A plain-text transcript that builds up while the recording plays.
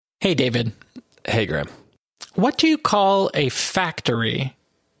Hey, David. Hey, Graham. What do you call a factory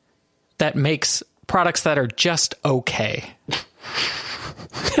that makes products that are just okay?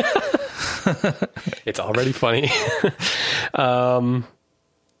 It's already funny.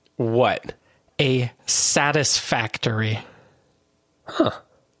 What? A satisfactory. Huh.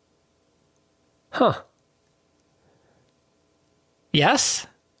 Yes?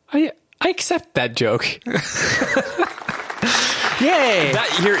 I accept that joke. Yay!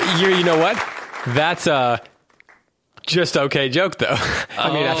 You know what? That's a just okay joke, though.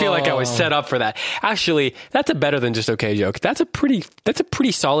 I mean, I feel like I was set up for that. Actually, that's a better than just okay joke. That's a pretty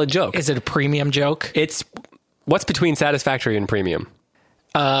solid joke. Is it a premium joke? It's what's between satisfactory and premium?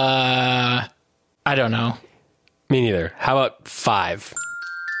 I don't know. Me neither. How about 5?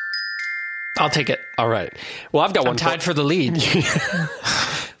 I'll take it. All right. Well, I've got one. I'm tied for the lead.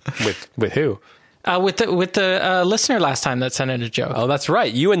 With who? With the listener last time that sent in a joke. Oh, that's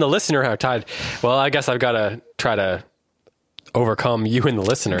right. You and the listener are tied. Well, I guess I've got to try to overcome you and the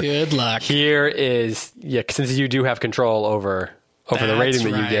listener. Good luck. Here is, since you do have control over the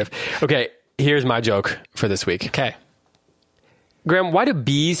rating that you give. Okay, here's my joke for this week. Okay. Graham, why do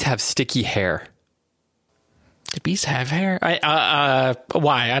bees have sticky hair? Do bees have hair?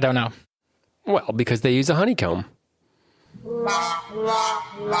 Why? I don't know. Well, because they use a honeycomb.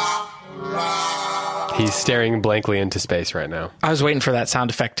 He's staring blankly into space right now. I was waiting for that sound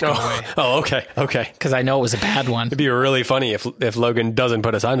effect to go away. Oh, okay. Because I know it was a bad one. It'd be really funny if Logan doesn't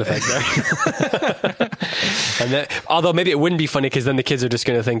put a sound effect there. Although maybe it wouldn't be funny because then the kids are just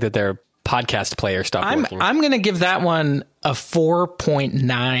going to think that their podcast player stopped working. I'm going to give that one a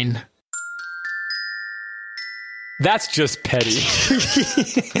 4.9. That's just petty.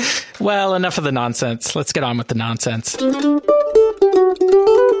 Well, enough of the nonsense. Let's get on with the nonsense.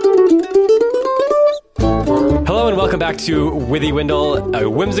 Hello and welcome back to Withy Windle, a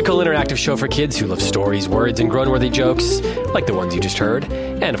whimsical interactive show for kids who love stories, words, and grown-worthy jokes, like the ones you just heard.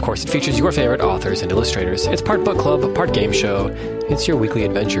 And of course, it features your favorite authors and illustrators. It's part book club, part game show. It's your weekly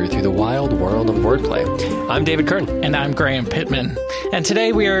adventure through the wild world of wordplay. I'm David Kern. And I'm Graham Pittman. And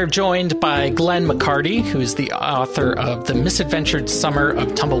today we are joined by Glenn McCarty, who's the author of The Misadventured Summer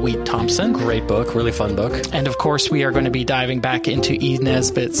of Tumbleweed Thompson. Great book, really fun book. And of course, we are going to be diving back into E.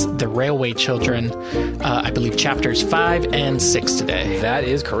 Nesbitt's The Railway Children, I believe chapters 5 and 6 today. That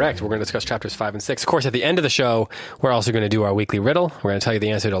is correct. We're going to discuss chapters 5 and 6. Of course, at the end of the show, we're also going to do our weekly riddle. We're going to tell you the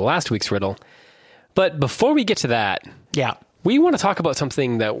answer to last week's riddle. But before we get to that, we want to talk about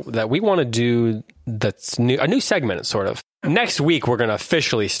something that we want to do that's new, a new segment, sort of. Next week, we're going to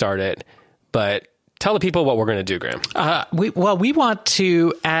officially start it, but tell the people what we're going to do, Graham. We want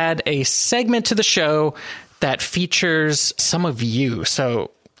to add a segment to the show that features some of you. So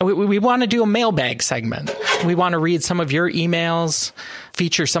we want to do a mailbag segment. We want to read some of your emails,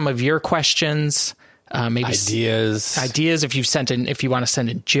 feature some of your questions, maybe ideas if you want to send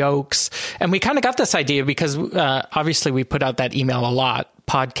in jokes. And we kind of got this idea because obviously we put out that email a lot,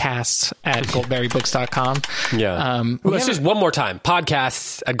 podcasts@goldberrybooks.com. Yeah. Let's just one more time.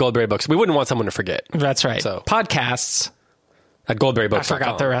 Podcasts@goldberrybooks. We wouldn't want someone to forget. That's right. So podcasts@goldberrybooks.com. I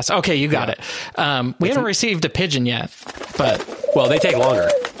forgot the rest. Okay, you got it. We haven't received a pigeon yet, but well, they take longer.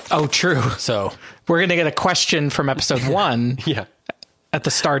 Oh, true. So we're going to get a question from episode 1. Yeah. At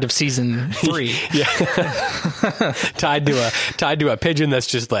the start of season 3. Yeah. tied to a pigeon that's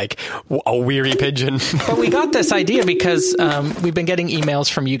just like a weary pigeon. But we got this idea because we've been getting emails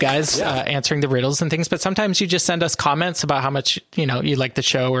from you guys answering the riddles and things, but sometimes you just send us comments about how much you like the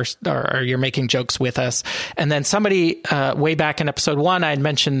show or you're making jokes with us. And then somebody way back in episode 1, I had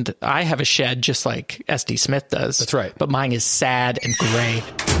mentioned I have a shed just like SD Smith does. That's right. But mine is sad and gray.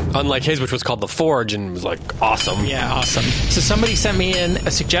 Unlike his, which was called The Forge and was like awesome. Yeah, awesome. So somebody sent me in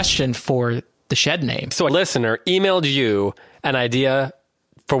a suggestion for the shed name. So a listener emailed you an idea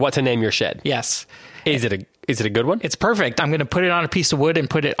for what to name your shed. Yes. Is it a good one? It's perfect. I'm going to put it on a piece of wood and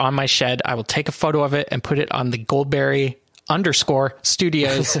put it on my shed. I will take a photo of it and put it on the Goldberry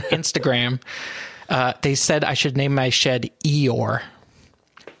 _studios Instagram. They said I should name my shed Eeyore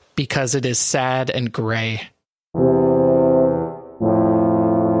because it is sad and gray.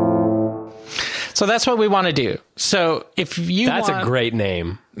 So that's what we want to do. So if you That's a great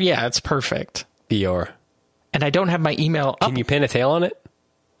name. Yeah, it's perfect. Eeyore. And I don't have my email up. Can you pin a tail on it?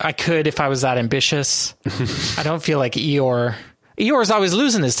 I could if I was that ambitious. I don't feel like Eeyore's always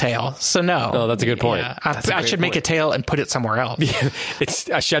losing his tail, so no. Oh, that's a good point. Yeah, I should make a tail and put it somewhere else. Yeah, it's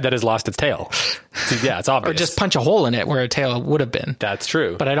a shed that has lost its tail. Yeah, it's obvious. Or just punch a hole in it where a tail would have been. That's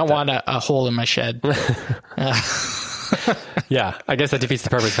true. But I don't want a hole in my shed. Yeah, I guess that defeats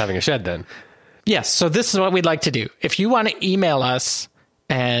the purpose of having a shed then. Yes, so this is what we'd like to do. If you want to email us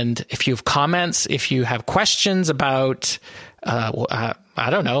And if you have comments, if you have questions about, I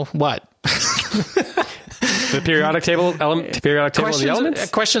don't know, what? The periodic table of the elements?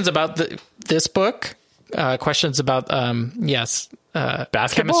 Questions about this book. Questions about,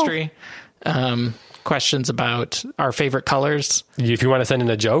 basketball? Chemistry. Questions about our favorite colors. If you want to send in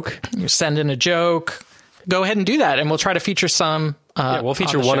a joke. You send in a joke. Go ahead and do that, and we'll try to feature some. We'll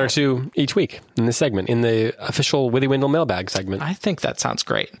feature one or two each week in this segment, in the official Withy Windle mailbag segment. I think that sounds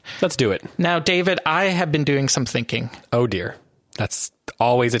great. Let's do it. Now, David, I have been doing some thinking. Oh, dear. That's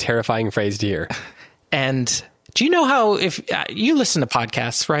always a terrifying phrase to hear. And do you know how, if you listen to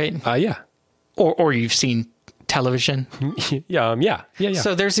podcasts, right? Yeah. Or you've seen television? Yeah.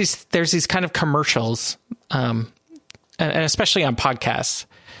 So there's these kind of commercials, and especially on podcasts,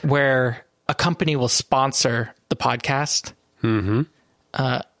 where a company will sponsor the podcast, and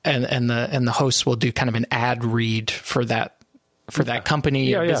the host will do kind of an ad read for that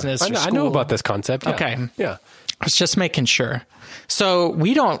company or business. Or school. I know about this concept. Yeah. Okay, yeah. I was just making sure. So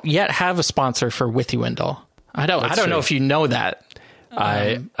we don't yet have a sponsor for Withy Windle. I don't know if you know that.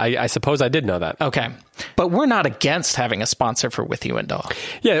 I suppose I did know that. Okay. But we're not against having a sponsor for Withy Windle.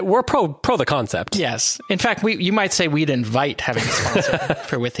 Yeah, we're pro the concept. Yes. In fact, you might say we'd invite having a sponsor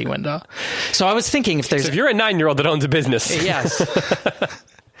for Withy Windle. So I was thinking if there's... So if you're a 9-year-old that owns a business... Yes.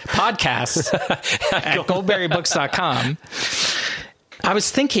 Podcasts at goldberrybooks.com. I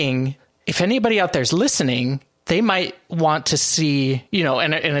was thinking if anybody out there's listening, they might want to see,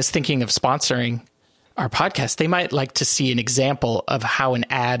 and is thinking of sponsoring our podcast, they might like to see an example of how an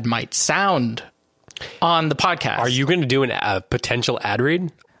ad might sound on the podcast. Are you going to do a potential ad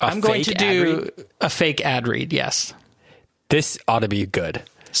read? I'm going to do a fake ad read, yes. This ought to be good.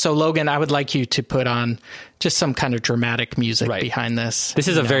 So, Logan, I would like you to put on just some kind of dramatic music behind this. This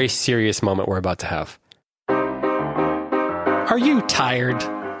is a very serious moment we're about to have. Are you tired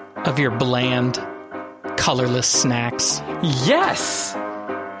of your bland, colorless snacks? Yes!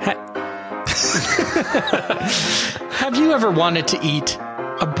 Have you ever wanted to eat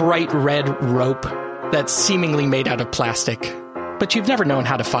a bright red rope that's seemingly made out of plastic, but you've never known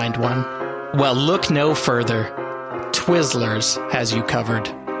how to find one? Well, look no further. Twizzlers has you covered.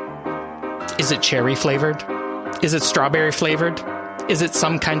 Is it cherry flavored? Is it strawberry flavored? Is it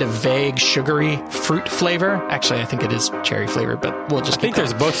some kind of vague, sugary fruit flavor? Actually, I think it is cherry flavored, but we'll just... I think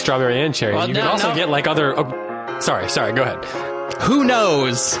there's both strawberry and cherry. You can also get like other... Oh, sorry, go ahead. Who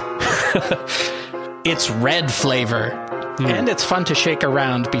knows? It's red flavor, and it's fun to shake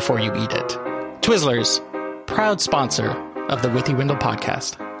around before you eat it. Twizzlers, proud sponsor of the Withy Windle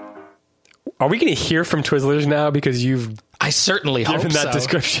podcast. Are we going to hear from Twizzlers now because you've I certainly hope given that so.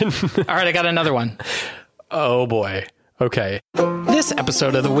 description? All right, I got another one. Oh, boy. Okay. This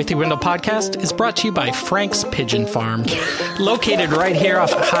episode of the Withy Windle podcast is brought to you by Frank's Pigeon Farm. Located right here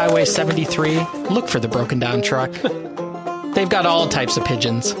off Highway 73, look for the broken down truck. They've got all types of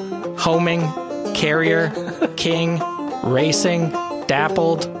pigeons. Homing, carrier, king, racing,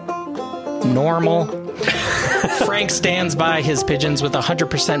 dappled, normal. Frank stands by his pigeons with a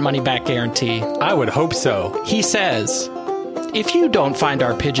 100% money-back guarantee. I would hope so. He says, if you don't find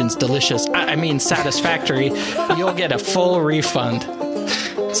our pigeons delicious, satisfactory, you'll get a full refund.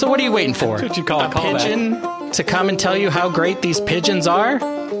 So what are you waiting for? That's what you call a pigeon to come and tell you how great these pigeons are?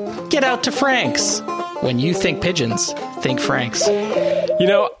 Get out to Frank's. When you think pigeons, think Frank's.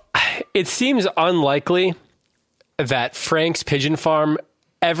 It seems unlikely that Frank's Pigeon Farm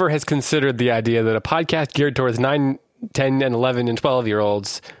ever has considered the idea that a podcast geared towards 9, 10, and 11, and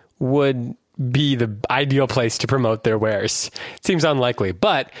 12-year-olds would be the ideal place to promote their wares. It seems unlikely,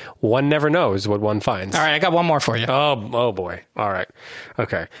 but one never knows what one finds. All right, I got one more for you. Oh boy. All right.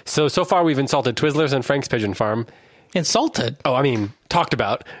 Okay. So far we've insulted Twizzlers and Frank's Pigeon Farm. Insulted? Talked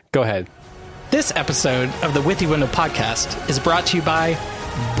about. Go ahead. This episode of the Withy Windle podcast is brought to you by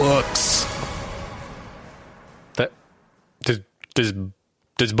books.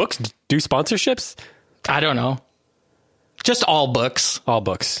 Does books do sponsorships? I don't know. Just all books. All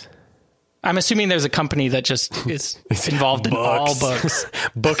books. I'm assuming there's a company that just is involved in all books.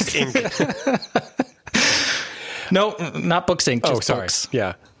 Books Inc. No, not Books Inc. Just Books.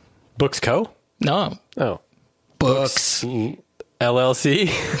 Yeah. Books Co? No. Oh. Books.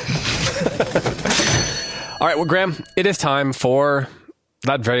 LLC. All right. Well, Graham, it is time for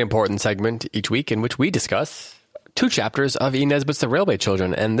that very important segment each week in which we discuss 2 chapters of E. Nesbitt's The Railway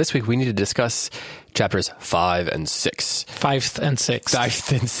Children. And this week we need to discuss chapters 5 and 6. 5th and 6th.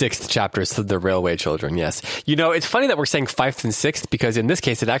 5th and 6th chapters of The Railway Children, yes. It's funny that we're saying 5th and 6th because in this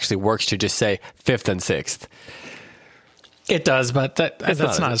case it actually works to just say 5th and 6th. It does, but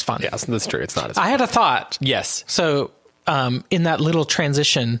that's not as fun. Yes, that's true. It's not as fun. I had a thought. Yes. So in that little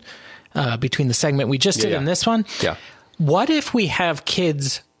transition between the segment we just did and this one. Yeah. What if we have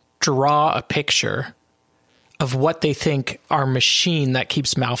kids draw a picture of what they think our machine that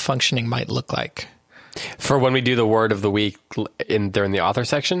keeps malfunctioning might look like? For when we do the word of the week during the author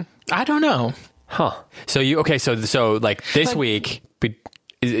section? I don't know. Huh. So like this week,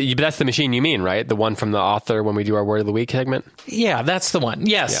 that's the machine you mean, right? The one from the author when we do our word of the week segment? Yeah, that's the one.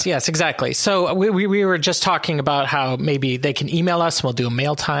 Yes, exactly. So we were just talking about how maybe they can email us and we'll do a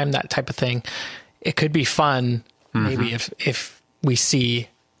mail time, that type of thing. It could be fun, maybe if we see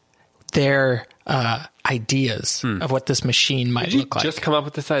their ideas of what this machine might look like. Just come up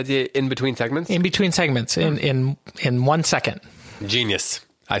with this idea in between segments? In between segments, in 1 second. Genius.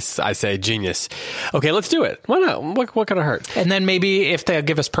 I say genius. Okay, let's do it. Why not? What could it hurt? And then maybe if they'll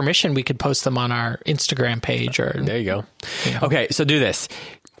give us permission, we could post them on our Instagram page. There you go. Okay, so do this.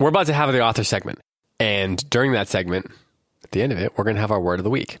 We're about to have the author segment. And during that segment, at the end of it, we're going to have our word of the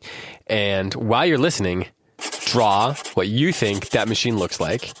week. And while you're listening, draw what you think that machine looks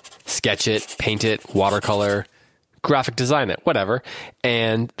like. Sketch it, paint it, watercolor, graphic design it, whatever.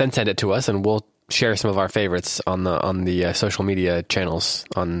 And then send it to us and we'll share some of our favorites on the social media channels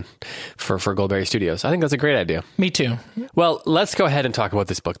for Goldberry Studios. I think that's a great idea. Me too. Well, let's go ahead and talk about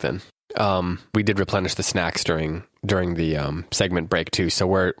this book then. We did replenish the snacks during the segment break too, so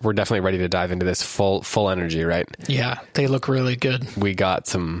we're definitely ready to dive into this full energy, right? Yeah, they look really good.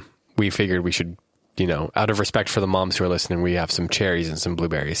 We figured we should, out of respect for the moms who are listening, we have some cherries and some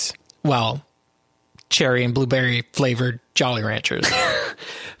blueberries. Well, cherry and blueberry flavored Jolly Ranchers.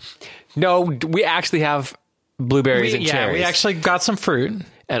 No, we actually have blueberries and cherries. Yeah, we actually got some fruit.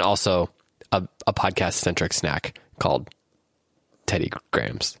 And also a podcast-centric snack called Teddy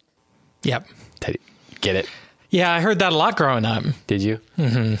Grahams. Yep. Teddy. Get it? Yeah, I heard that a lot growing up. Did you?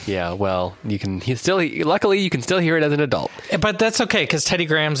 Mm-hmm. Yeah, well, luckily you can still hear it as an adult. But that's okay, because Teddy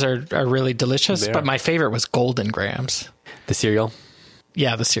Grahams are really delicious. But my favorite was Golden Grahams. The cereal?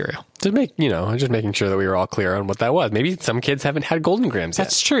 Yeah, the cereal. Just making sure that we were all clear on what that was. Maybe some kids haven't had Golden Grahams yet.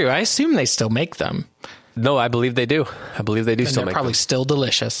 That's true. I assume they still make them. No, I believe they do. I believe they do still make them. They're probably still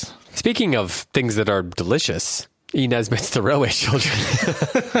delicious. Speaking of things that are delicious, E. Nesbitt's The Railway Children.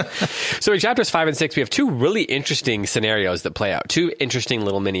 So in chapters 5 and 6, we have two really interesting scenarios that play out. Two interesting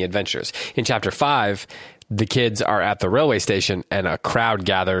little mini adventures. In chapter 5, the kids are at the railway station and a crowd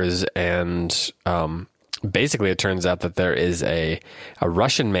gathers and basically it turns out that there is a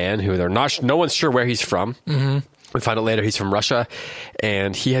Russian man who no one's sure where he's from. Mm-hmm. We find out later he's from Russia,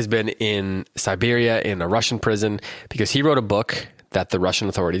 and he has been in Siberia in a Russian prison because he wrote a book that the Russian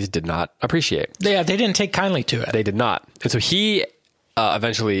authorities did not appreciate. Yeah, they didn't take kindly to it. They did not. And so he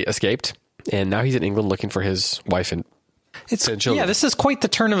eventually escaped, and now he's in England looking for his wife and children. Yeah, this is quite the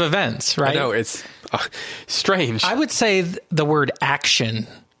turn of events, right? I know, it's strange. I would say the word action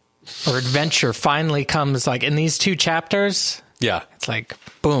or adventure finally comes like in these two chapters. Yeah. It's like,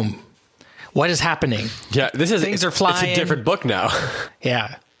 boom. What is happening? Yeah, things are flying. It's a different book now.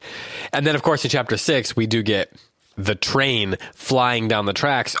 Yeah. And then, of course, in chapter 6, we do get the train flying down the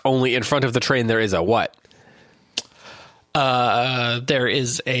tracks. Only in front of the train, there is a what? There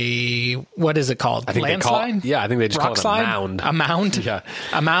is a, what is it called? I think landslide? I think they just call it a mound. A mound? Yeah.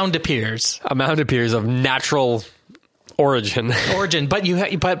 A mound appears. A mound appears of natural origin.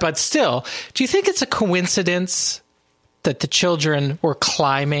 But still, do you think it's a coincidence that the children were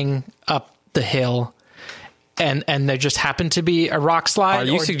climbing up the hill and there just happened to be a rock slide?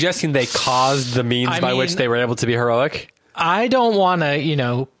 Are you suggesting they caused the means by which they were able to be heroic? I don't want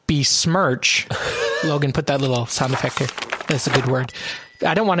to, besmirch. Logan, put that little sound effect here. That's a good word.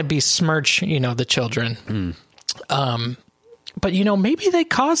 I don't want to besmirch, the children. But, maybe they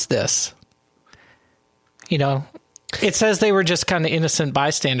caused this. It says they were just kind of innocent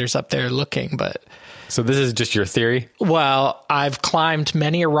bystanders up there looking, but... So this is just your theory? Well, I've climbed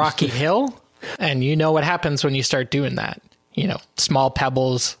many a rocky hill, and you know what happens when you start doing that. Small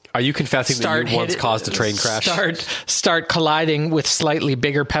pebbles. Are you confessing that you once caused a train crash? Start colliding with slightly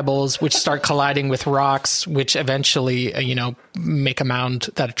bigger pebbles, which start colliding with rocks, which eventually, make a mound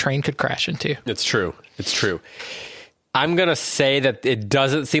that a train could crash into. It's true. I'm going to say that it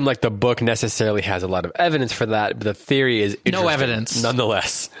doesn't seem like the book necessarily has a lot of evidence for that, but the theory is interesting. No evidence.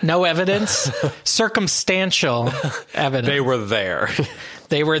 Nonetheless. No evidence. Circumstantial evidence. They were there.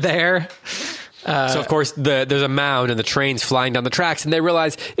 They were there. So, of course, there's a mound and the train's flying down the tracks, and they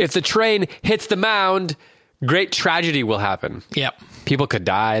realize if the train hits the mound, great tragedy will happen. Yep. People could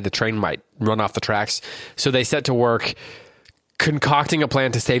die. The train might run off the tracks. So they set to work concocting a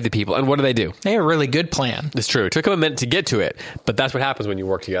plan to save the people. And what do? They have a really good plan. It's true. It took them a minute to get to it, but that's what happens when you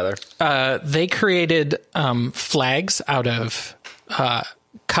work together. They created flags out of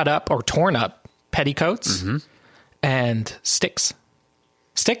cut up or torn up petticoats and sticks.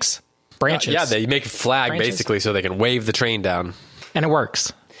 Branches. Yeah, they make a flag basically so they can wave the train down. And it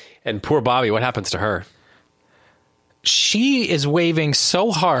works. And poor Bobby, what happens to her? She is waving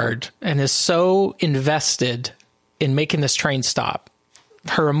so hard and is so invested in making this train stop.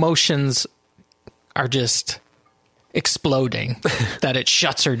 Her emotions are just exploding that it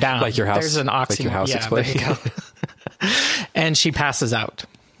shuts her down. Like your house. There's an oxymoron. Like your house exploding. There you go. And she passes out.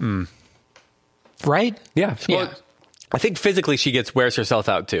 Right? Yeah. Well, I think physically she wears herself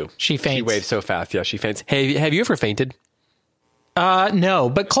out too. She faints. She waves so fast. Yeah, she faints. Hey, have you ever fainted?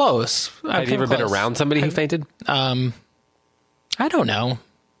 No, but close. Have you ever been around somebody who fainted? I don't know.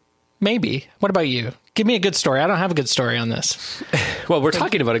 Maybe. What about you? Give me a good story. I don't have a good story on this. Well, we're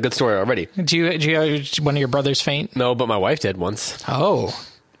talking about a good story already. Do you one of your brothers faint? No, but my wife did once. Oh.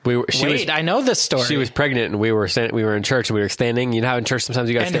 I know this story. She was pregnant, and we were in church, and we were standing. You know how in church sometimes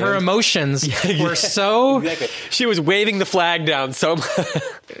you guys stand? And her emotions were so... Exactly. She was waving the flag down so much.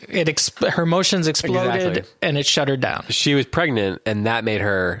 Her emotions exploded, and it shut her down. She was pregnant, and that made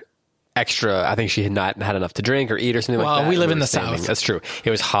her extra... I think she had not had enough to drink or eat or something like that. Well, we live in the South. That's true. It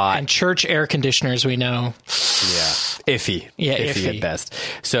was hot. And church air conditioners, we know. Yeah. Iffy. Yeah, iffy at best.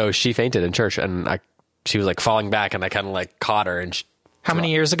 So she fainted in church, and she was like falling back, and I kind of like caught her, and how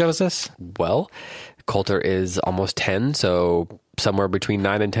many years ago was this? Well, Coulter is almost 10, so somewhere between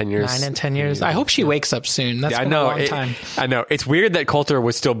 9 and 10 years. 9 and 10 years. I hope she wakes up soon. That's been a long time. I know. It's weird that Coulter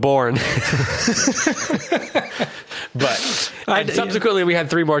was still born. But subsequently, we had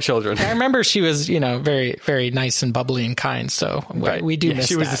 3 more children. I remember she was, very, very nice and bubbly and kind, so we do miss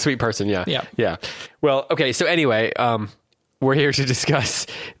she was that. a sweet person, yeah. Yeah. Well, okay, so anyway, we're here to discuss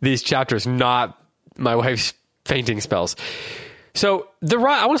these chapters, not my wife's fainting spells. So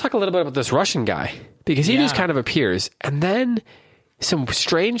I want to talk a little bit about this Russian guy, because he just kind of appears, and then some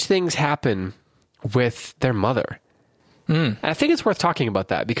strange things happen with their mother. And I think it's worth talking about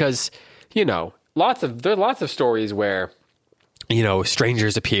that because, there are lots of stories where,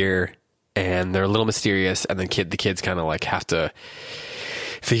 strangers appear and they're a little mysterious, and then the kids kind of like have to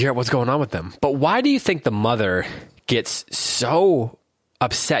figure out what's going on with them. But why do you think the mother gets so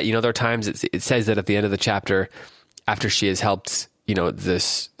upset? There are times it says that at the end of the chapter, after she has helped,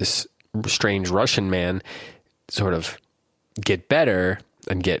 this strange Russian man sort of get better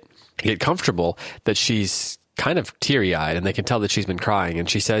and get comfortable, that she's kind of teary-eyed, and they can tell that she's been crying. And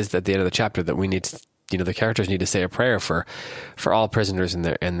she says at the end of the chapter that we need to, the characters need to say a prayer for all prisoners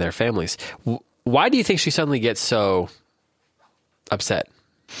and their families. Why do you think she suddenly gets so upset?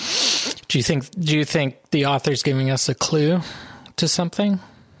 Do you think the author's giving us a clue to something?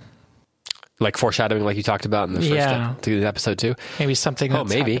 Like foreshadowing, like you talked about in the first episode 2? Maybe something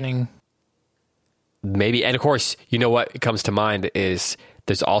that's happening. Maybe. And of course, what comes to mind is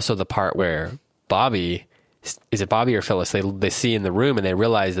there's also the part where Bobby, is it Bobby or Phyllis? They see in the room and they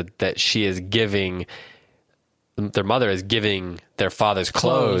realize that she is giving, their mother is giving their father's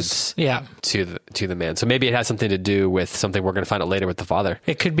clothes to the man. So maybe it has something to do with something we're going to find out later with the father.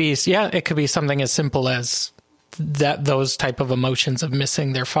 It could be something as simple as that those type of emotions of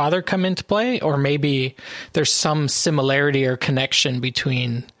missing their father come into play, or maybe there's some similarity or connection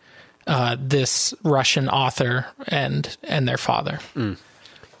between this Russian author and their father.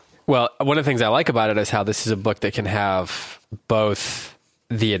 Well, one of the things I like about it is how this is a book that can have both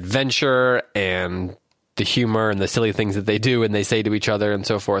the adventure and the humor and the silly things that they do and they say to each other and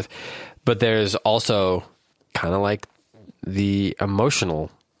so forth, but there's also kind of like the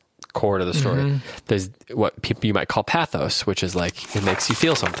emotional core to the story. There's what you might call pathos, which is like it makes you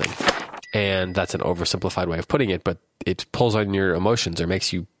feel something, and that's an oversimplified way of putting it, but it pulls on your emotions or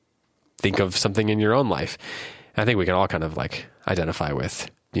makes you think of something in your own life. I think we can all kind of like identify with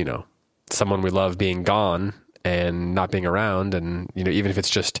someone we love being gone and not being around, and even if it's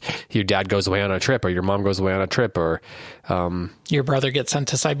just your dad goes away on a trip or your mom goes away on a trip, or your brother gets sent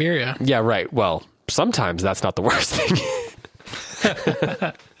to Siberia. Yeah, right. Well, sometimes that's not the worst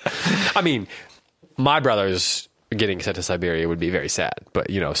thing. I mean, my brothers getting sent to Siberia would be very sad, but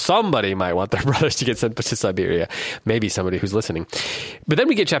somebody might want their brothers to get sent to Siberia. Maybe somebody who's listening. But then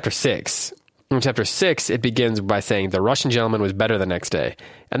we get chapter 6. In chapter 6, it begins by saying the Russian gentleman was better the next day,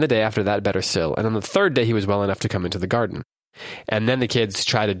 and the day after that better still, and on the 3rd day he was well enough to come into the garden. And then the kids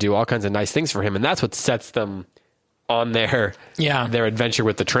try to do all kinds of nice things for him, and that's what sets them on their adventure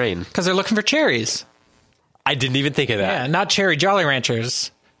with the train. Because they're looking for cherries. I didn't even think of that. Yeah, not cherry Jolly Ranchers.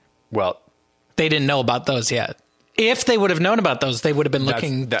 Well, they didn't know about those yet. If they would have known about those, they would have been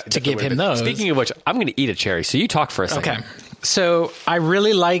looking to give him those. Speaking of which, I'm going to eat a cherry. So you talk for a second. Okay. So I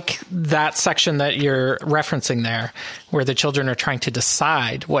really like that section that you're referencing there, where the children are trying to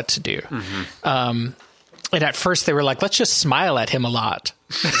decide what to do. And at first they were like, let's just smile at him a lot,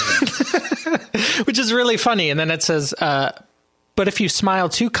 which is really funny. And then it says, but if you smile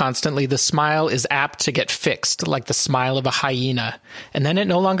too constantly, the smile is apt to get fixed, like the smile of a hyena. And then it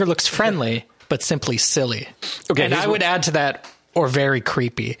no longer looks friendly, but simply silly. Okay, and I would add to that, or very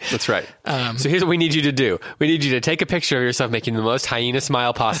creepy. That's right. So here's what we need you to do. We need you to take a picture of yourself making the most hyena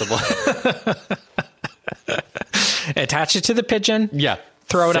smile possible. Attach it to the pigeon. Yeah.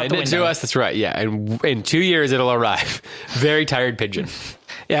 Throw it out the window. Send it to us. That's right. Yeah. And in 2 years, it'll arrive. Very tired pigeon.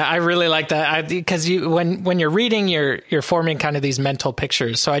 Yeah, I really like that because when you're reading, you're forming kind of these mental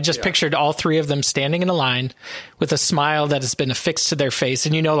pictures. So I just pictured all three of them standing in a line with a smile that has been affixed to their face.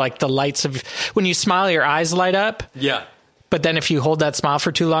 And like the lights of when you smile, your eyes light up. Yeah. But then if you hold that smile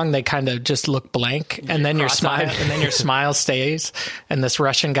for too long, they kind of just look blank, and then your smile stays, and this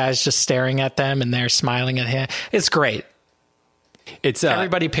Russian guy's just staring at them, and they're smiling at him. It's great. It's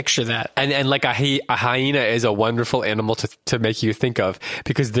everybody picture that. And like a hyena is a wonderful animal to make you think of,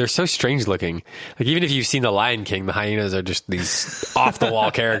 because they're so strange looking. Like even if you've seen The Lion King, the hyenas are just these off the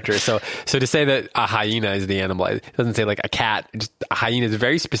wall characters. So to say that a hyena is the animal, it doesn't say like a cat. Just a hyena is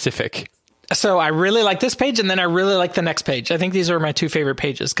very specific. So I really like this page, and then I really like the next page. I think these are my two favorite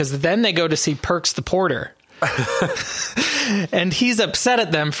pages, because then they go to see Perks the porter. And he's upset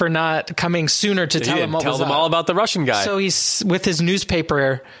at them for not coming sooner to tell them all about the Russian guy. So he's with his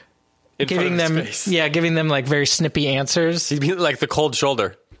newspaper giving them like very snippy answers. He's like the cold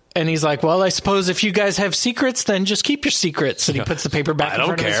shoulder. And he's like, well, I suppose if you guys have secrets, then just keep your secrets. And he puts the paper back in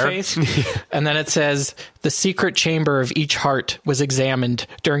front of his face. And then it says, the secret chamber of each heart was examined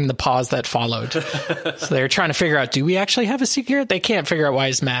during the pause that followed. So they're trying to figure out, do we actually have a secret? They can't figure out why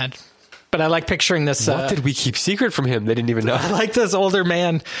he's mad. But I like picturing this. What did we keep secret from him? They didn't even know. I like this older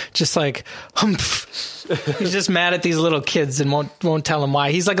man just like, humph. He's just mad at these little kids and won't tell them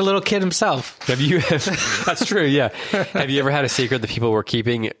why. He's like a little kid himself. That's true, yeah. Have you ever had a secret that people were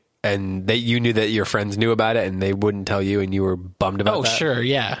keeping and you knew that your friends knew about it and they wouldn't tell you and you were bummed about that? Oh, sure,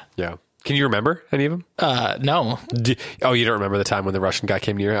 yeah. Yeah. Can you remember any of them? No. You don't remember the time when the Russian guy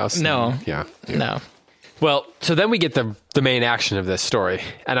came to your house? No. Yeah. No. Well, so then we get the main action of this story.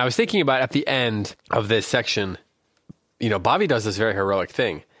 And I was thinking about at the end of this section, Bobby does this very heroic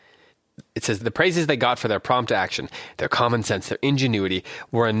thing. It says, the praises they got for their prompt action, their common sense, their ingenuity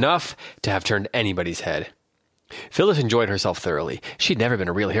were enough to have turned anybody's head. Phyllis enjoyed herself thoroughly. She'd never been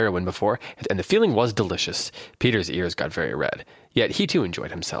a real heroine before, and the feeling was delicious. Peter's ears got very red. Yet he too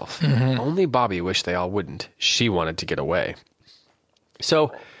enjoyed himself. Mm-hmm. Only Bobby wished they all wouldn't. She wanted to get away.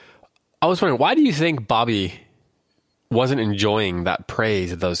 So I was wondering, why do you think Bobby wasn't enjoying that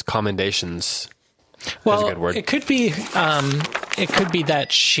praise, those commendations? Well, that's a good word. It could be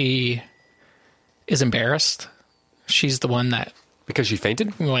that she is embarrassed. She's the one that, because she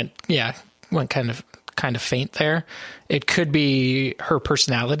fainted, went kind of faint there. It could be her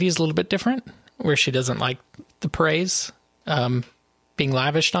personality is a little bit different, where she doesn't like the praise being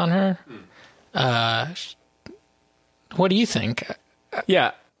lavished on her. What do you think?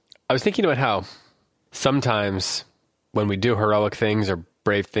 Yeah. I was thinking about how sometimes when we do heroic things or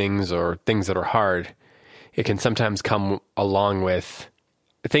brave things or things that are hard, it can sometimes come along with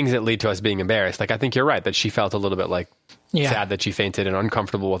things that lead to us being embarrassed. Like, I think you're right that she felt a little bit like sad that she fainted and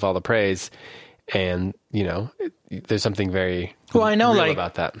uncomfortable with all the praise. And, there's something very real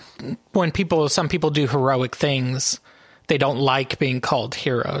about that. When some people do heroic things, they don't like being called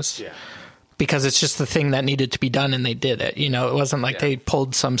heroes. Yeah. Because it's just the thing that needed to be done and they did it. It wasn't like they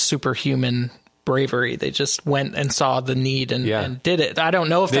pulled some superhuman bravery. They just went and saw the need and did it. I don't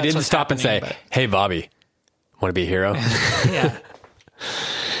know if they didn't stop and say, hey, Bobby, want to be a hero? Yeah.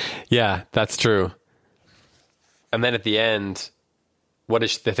 Yeah, that's true. And then at the end, what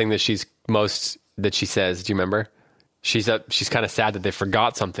is the thing that she says? Do you remember? She's kind of sad that they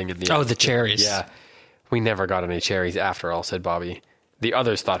forgot something at the end. Oh, the cherries. Yeah. We never got any cherries after all, said Bobby. The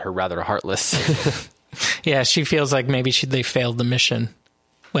others thought her rather heartless. Yeah, she feels like maybe they failed the mission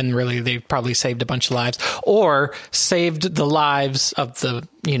when really they probably saved a bunch of lives, or saved the lives of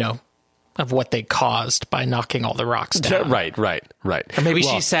of what they caused by knocking all the rocks down. Right. Or maybe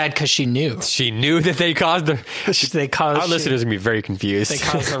she's sad because she knew. She knew that they caused our listeners are going to be very confused. They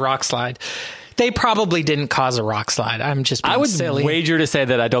caused the rock slide. They probably didn't cause a rock slide. I'm just being silly. I would wager to say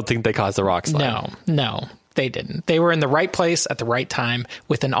that I don't think they caused the rock slide. No. They didn't. They were in the right place at the right time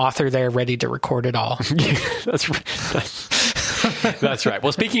with an author there ready to record it all. That's right. That's right.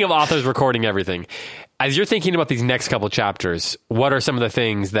 Well, speaking of authors recording everything, As you're thinking about these next couple chapters, what are some of the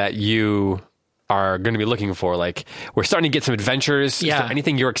things that you are going to be looking for? Like, we're starting to get some adventures. Yeah. Is there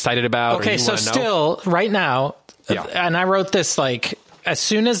anything you're excited about? Okay, so still, right now, and I wrote this, like, as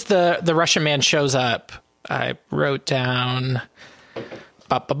soon as the Russian man shows up, I wrote down...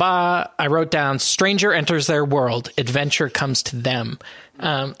 I wrote down, stranger enters their world, adventure comes to them.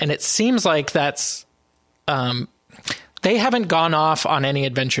 And it seems like that's... they haven't gone off on any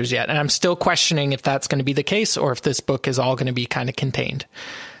adventures yet. And I'm still questioning if that's going to be the case or if this book is all going to be kind of contained.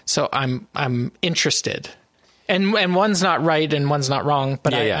 So I'm interested. And one's not right and one's not wrong,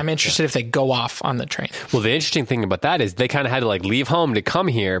 but I'm interested if they go off on the train. Well, the interesting thing about that is they kind of had to like leave home to come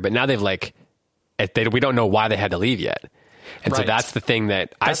here, but now they've like... we don't know why they had to leave yet. And so that's the thing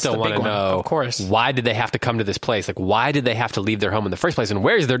that I still want to know. Of course. Why did they have to come to this place? Like, why did they have to leave their home in the first place? And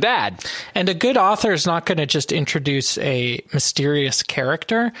where's their dad? And a good author is not going to just introduce a mysterious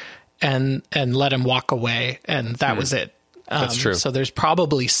character and let him walk away. And that was it. That's true. So there's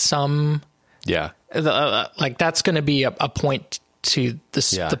probably some... Yeah. Like, that's going to be a point to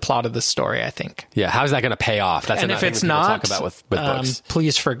the plot of the story, I think. Yeah. How's that going to pay off? That's and if it's not, talk about with books.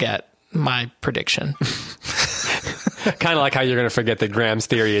 Please forget my prediction. Kind of like how you're going to forget that Graham's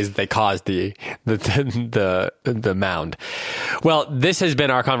theory is they caused the mound. Well, this has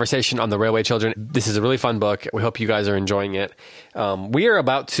been our conversation on The Railway Children. This is a really fun book. We hope you guys are enjoying it. We are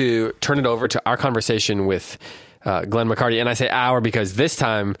about to turn it over to our conversation with Glenn McCarty. And I say our because this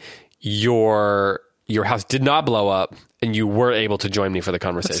time your house did not blow up and you were able to join me for the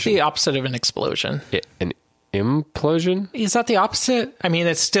conversation. It's the opposite of an explosion. An implosion? Is that the opposite? I mean,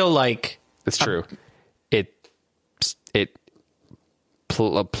 it's still like... It's true. It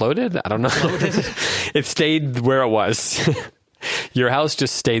imploded? I don't know. It stayed where it was. Your house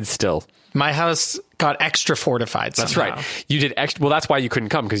just stayed still. My house got extra fortified somehow. That's right. You did extra. Well, that's why you couldn't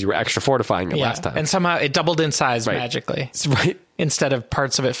come, because you were extra fortifying it last time. And somehow it doubled in size magically. That's right. Instead of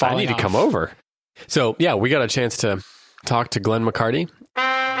parts of it falling off. I need to come over. So, yeah, we got a chance to talk to Glenn McCarty.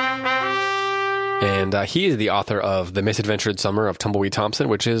 And he is the author of The Misadventured Summer of Tumbleweed Thompson,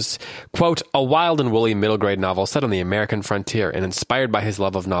 which is, quote, a wild and woolly middle grade novel set on the American frontier and inspired by his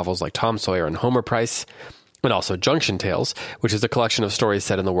love of novels like Tom Sawyer and Homer Price, and also Junction Tales, which is a collection of stories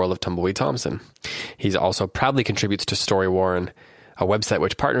set in the world of Tumbleweed Thompson. He also proudly contributes to Story Warren, a website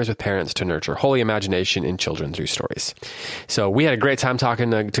which partners with parents to nurture holy imagination in children through stories. So we had a great time talking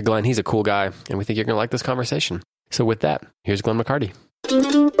to Glenn. He's a cool guy, and we think you're going to like this conversation. So with that, here's Glenn McCarty.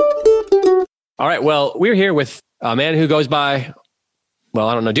 All right. Well, we're here with a man who goes by, well,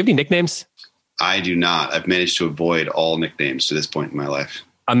 I don't know. Do you have any nicknames? I do not. I've managed to avoid all nicknames to this point in my life.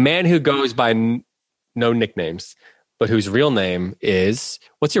 A man who goes by no nicknames, but whose real name is,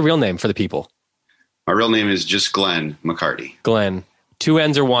 what's your real name for the people? My real name is just Glenn McCarty. Glenn. 2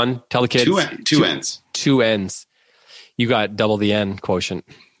 N's or one? Tell the kids. Two N's. 2 N's. You got double the N quotient.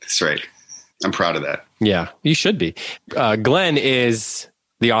 That's right. I'm proud of that. Yeah, you should be. Glenn is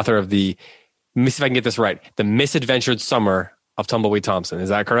the author of let me see if I can get this right. The Misadventured Summer of Tumbleweed Thompson. Is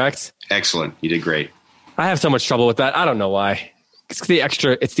that correct? Excellent. You did great. I have so much trouble with that. I don't know why. It's the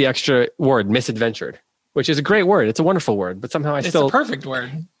extra word, misadventured, which is a great word. It's a wonderful word, but somehow it's a perfect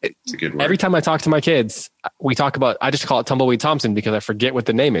word. It's a good word. Every time I talk to my kids, I just call it Tumbleweed Thompson because I forget what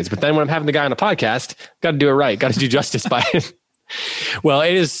the name is. But then when I'm having the guy on a podcast, got to do it right. Got to do justice by it. Well,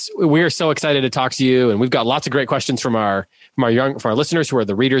 we're so excited to talk to you, and we've got lots of great questions from our listeners who are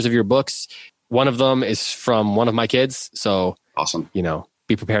the readers of your books. One of them is from one of my kids. So awesome.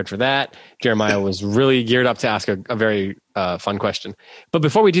 Be prepared for that. Jeremiah was really geared up to ask a very fun question. But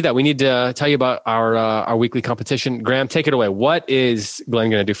before we do that, we need to tell you about our weekly competition. Graham, take it away. What is Glenn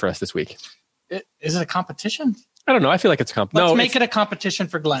going to do for us this week? Is it a competition? I don't know. I feel like it's a competition. Let's make it a competition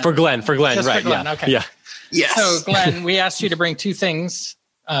for Glenn. For Glenn, Just right. For Glenn. Yeah. Okay. Yeah. Yes. So, Glenn, we asked you to bring two things.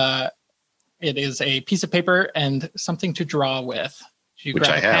 It is a piece of paper and something to draw with. You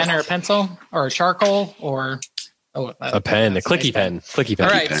grab a pen or a pencil or a charcoal or a pen, a clicky pen. Clicky pen.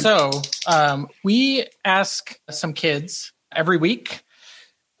 All right. So we ask some kids every week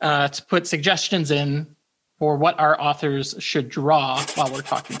to put suggestions in for what our authors should draw while we're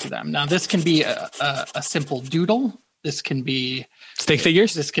talking to them. Now, this can be a simple doodle. This can be stick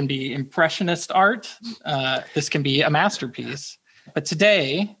figures. This can be impressionist art. This can be a masterpiece. But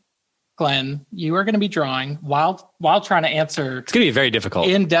today, Glenn, you are going to be drawing while trying to answer. It's going to be very difficult,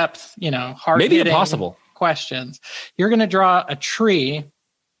 in-depth, hard, maybe impossible questions. You're going to draw a tree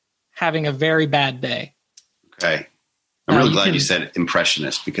having a very bad day. Okay, I'm really glad you said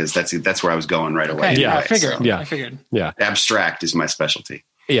impressionist because that's where I was going right away. Yeah, anyway, I figured. Abstract is my specialty.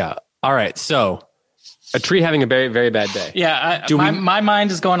 Yeah. All right. So A tree having a very, very bad day. Yeah. My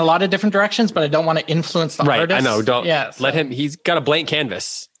mind is going a lot of different directions, but I don't want to influence the artist. I know. Don't let him. He's got a blank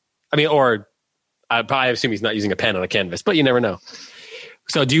canvas. I mean, or I assume he's not using a pen on a canvas, but you never know.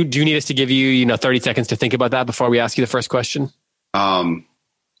 So do you need us to give you, 30 seconds to think about that before we ask you the first question?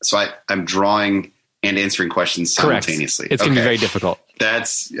 So I'm drawing and answering questions simultaneously. Correct. It's going to be very difficult.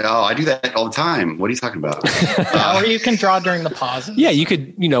 I do that all the time. What are you talking about? Or you can draw during the pauses. Yeah, you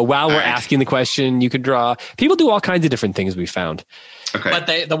could, while we're asking the question, you could draw. People do all kinds of different things we found. Okay. But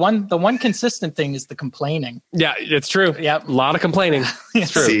the one consistent thing is the complaining. Yeah, it's true. Yep. A lot of complaining. It's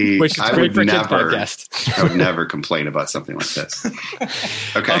true. See, which is great for a kids podcast. I would never complain about something like this.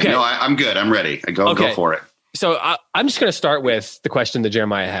 Okay. No, I'm good. I'm ready. Go for it. So I'm just going to start with the question that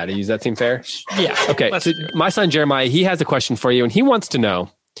Jeremiah had. Does that seem fair? Yeah. Okay. So my son Jeremiah, he has a question for you, and he wants to know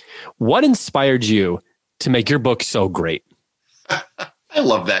what inspired you to make your book so great. I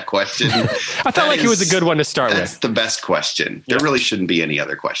love that question. I felt like it was a good one to start with. That's the best question. There really shouldn't be any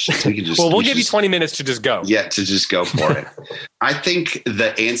other questions. We can just we'll give you 20 minutes to just go. Yeah, to just go for it. I think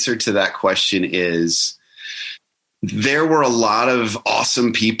the answer to that question is there were a lot of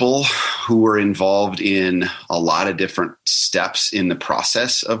awesome people who were involved in a lot of different steps in the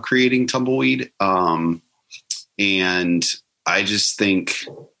process of creating Tumbleweed. And I just think,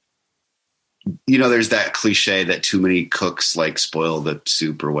 there's that cliche that too many cooks spoil the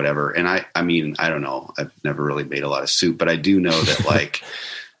soup or whatever. And I mean, I don't know. I've never really made a lot of soup, but I do know that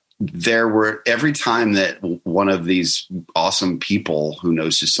every time that one of these awesome people who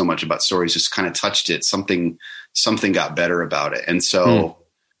knows just so much about stories just kind of touched it, something got better about it. And so,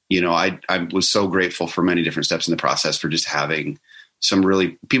 I was so grateful for many different steps in the process for just having some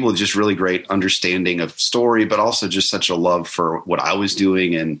people with just really great understanding of story, but also just such a love for what I was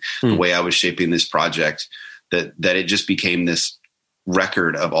doing and the way I was shaping this project that it just became this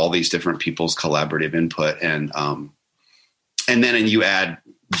record of all these different people's collaborative input. And then you add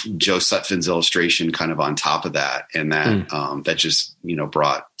Joe Sutphin's illustration kind of on top of that. And that just,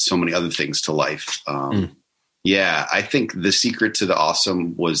 brought so many other things to life. Yeah, I think the secret to the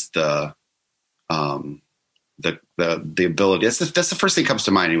awesome was the ability. That's the first thing that comes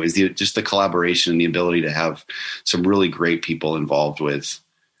to mind anyways, just the collaboration and the ability to have some really great people involved with,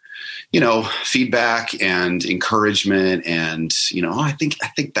 feedback and encouragement and, I think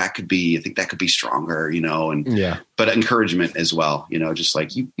that could be stronger, but encouragement as well, just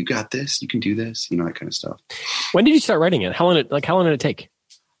you got this, you can do this, that kind of stuff. When did you start writing it? How long did it take?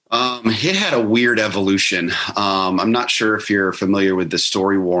 It had a weird evolution. I'm not sure if you're familiar with the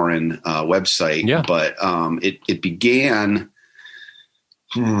Story Warren website, but it began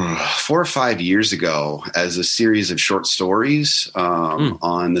 4 or 5 years ago as a series of short stories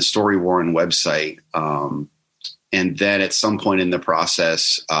on the Story Warren website. And then at some point in the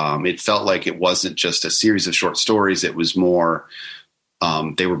process, it felt like it wasn't just a series of short stories. It was more,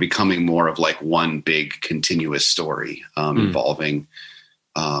 they were becoming more of one big continuous story involving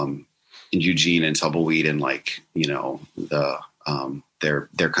Eugene and Tumbleweed and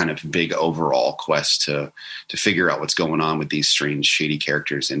their kind of big overall quest to figure out what's going on with these strange, shady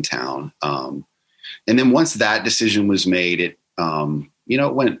characters in town. And then once that decision was made, it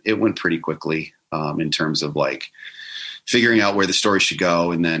went pretty quickly in terms of figuring out where the story should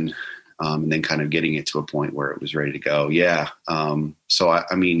go, and then kind of getting it to a point where it was ready to go. Yeah. So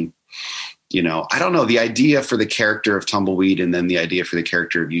I mean, I don't know, the idea for the character of Tumbleweed and then the idea for the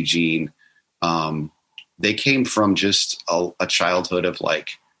character of Eugene, they came from just a childhood of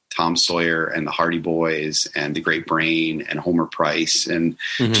Tom Sawyer and the Hardy Boys and the Great Brain and Homer Price and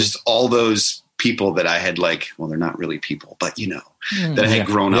just all those people that I had they're not really people, but that I had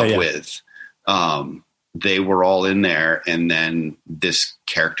grown up with. They were all in there. And then this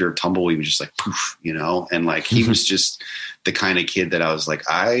character Tumbleweed was just poof, and he was just the kind of kid that I was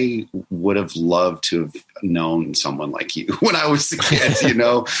I would have loved to have known someone like you when I was a kid,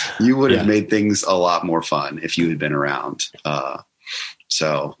 you would have made things a lot more fun if you had been around.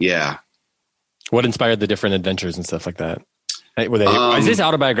 So yeah. What inspired the different adventures and stuff like that? Is this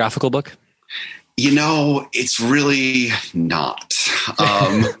autobiographical book? It's really not,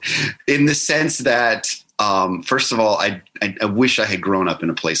 in the sense that, first of all, I wish I had grown up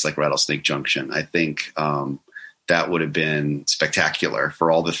in a place like Rattlesnake Junction. I think that would have been spectacular for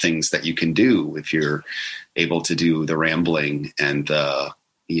all the things that you can do if you're able to do the rambling and the,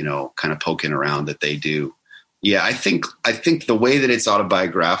 kind of poking around that they do. Yeah, I think the way that it's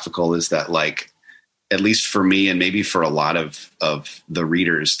autobiographical is that at least for me, and maybe for a lot of the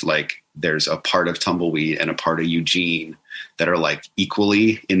readers, like there's a part of Tumbleweed and a part of Eugene that are like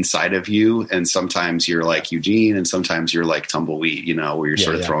equally inside of you. And sometimes you're like Eugene and sometimes you're like Tumbleweed, you know, where you're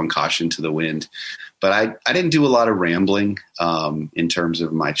sort of throwing caution to the wind. But I didn't do a lot of rambling in terms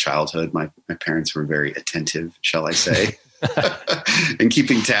of my childhood. My parents were very attentive, shall I say, and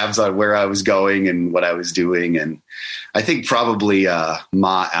keeping tabs on where I was going and what I was doing. And I think probably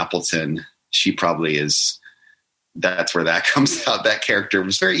Ma Appleton, she probably is, that's where that comes out. That character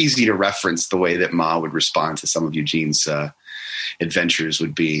was very easy to reference. The way that Ma would respond to some of Eugene's adventures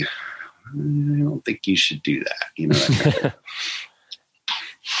would be, I don't think you should do that. You know, that kind of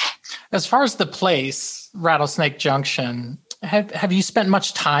As far as the place, Rattlesnake Junction, have you spent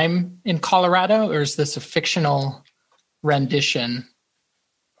much time in Colorado, or is this a fictional rendition?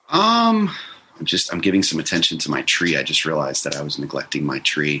 I'm giving some attention to my tree. I just realized that I was neglecting my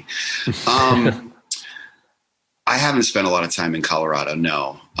tree. I haven't spent a lot of time in Colorado,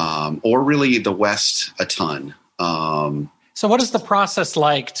 no, or really the West a ton. So what is the process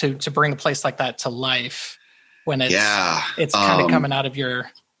like to bring a place like that to life when it's kind of coming out of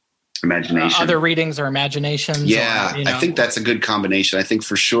your imagination, other readings or imaginations? Yeah, I think that's a good combination. I think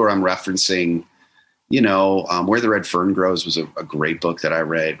for sure I'm referencing, Where the Red Fern Grows was a great book that I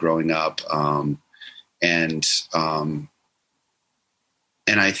read growing up. And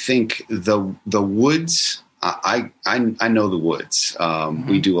I think the woods, I know the woods.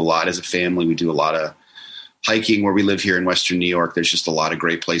 We do a lot as a family. We do a lot of hiking where we live here in Western New York. There's just a lot of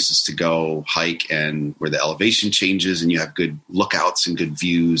great places to go hike, and where the elevation changes and you have good lookouts and good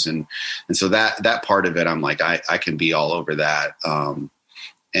views. And so that part of it, I'm like, I can be all over that.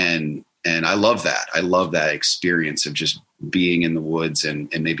 And I love that. I love that experience of just being in the woods and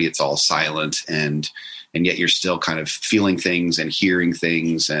maybe it's all silent and yet you're still kind of feeling things and hearing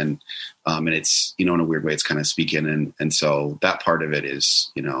things. And it's, in a weird way, it's kind of speaking. And so that part of it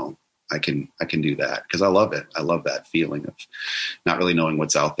is, I can do that because I love it. I love that feeling of not really knowing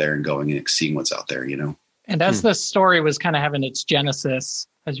what's out there and going and seeing what's out there, And as the story was kind of having its genesis,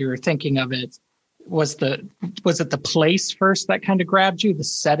 as you were thinking of it, was it the place first that kind of grabbed you, the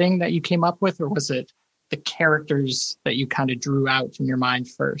setting that you came up with, or was it the characters that you kind of drew out from your mind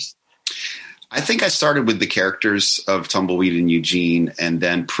first? I think I started with the characters of Tumbleweed and Eugene. And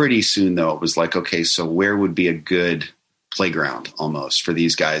then pretty soon, though, it was like, okay, so where would be a good playground almost for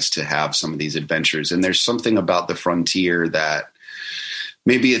these guys to have some of these adventures? And there's something about the frontier that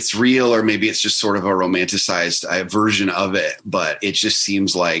maybe it's real or maybe it's just sort of a romanticized version of it. But it just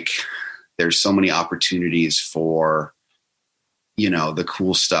seems like there's so many opportunities for, the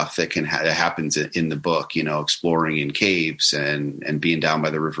cool stuff that that happens in the book, exploring in caves and being down by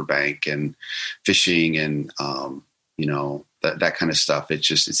the riverbank and fishing and, that kind of stuff. It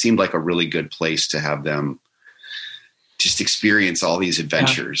seemed like a really good place to have them just experience all these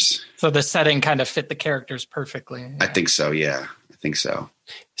adventures. Yeah. So the setting kind of fit the characters perfectly. I think so. Yeah, I think so.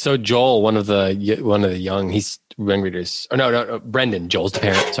 So Joel, one of the young, he's young readers. Or no, Brendan. Joel's the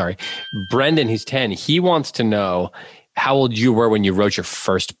parent. Sorry, Brendan. He's 10. He wants to know how old you were when you wrote your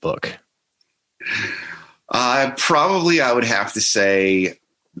first book. Probably, I would have to say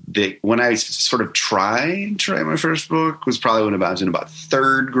that when I sort of tried to write my first book was probably when I was in about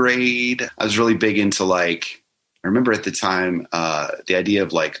third grade. I was really big into I remember at the time, the idea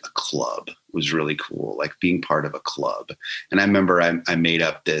of like a club was really cool, like being part of a club. And I remember I made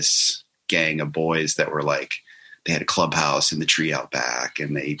up this gang of boys that were like, they had a clubhouse in the tree out back,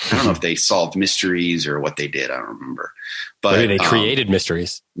 and I don't know if they solved mysteries or what they did. I don't remember, but maybe they created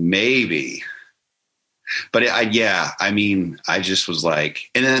mysteries. Maybe. But I just was like,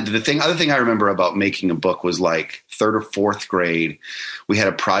 and then other thing I remember about making a book was like third or fourth grade, we had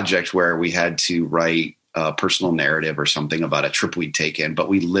a project where we had to write a personal narrative or something about a trip we'd taken, but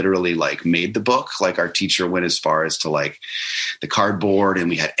we literally made the book. Our teacher went as far as to the cardboard, and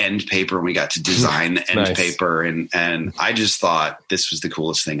we had end paper, and we got to design the end paper. And I just thought this was the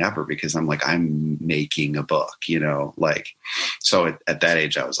coolest thing ever because I'm making a book, so at that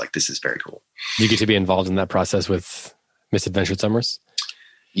age I was like, this is very cool. You get to be involved in that process with Misadventured Summers?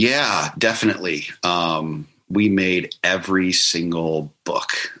 Yeah, definitely. We made every single book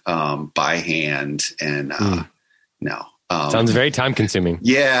by hand, and no. Sounds very time consuming.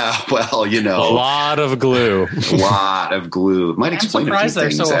 Yeah, well, a lot of glue. Might explain a few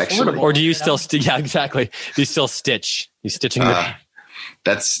things, so actually. Or do you still? Yeah, exactly. Do you still stitch? You stitching?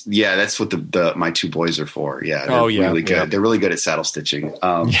 That's what my two boys are for. Yeah, they're really good. Yeah. They're really good at saddle stitching.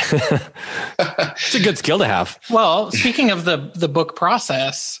 It's a good skill to have. Well, speaking of the book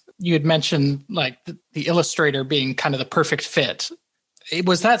process, you had mentioned the illustrator being kind of the perfect fit.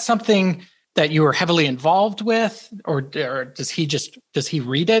 Was that something that you were heavily involved with, or does he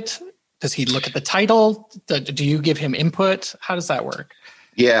read it? Does he look at the title? Do you give him input? How does that work?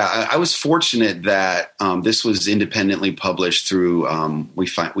 Yeah, I was fortunate that this was independently published through.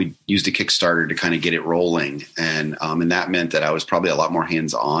 We used a Kickstarter to kind of get it rolling, and that meant that I was probably a lot more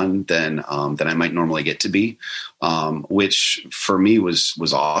hands on than I might normally get to be, which for me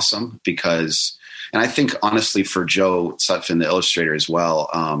was awesome because, and I think honestly for Joe Sutphin, the illustrator as well.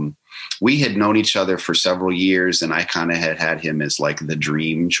 We had known each other for several years, and I kind of had him as like the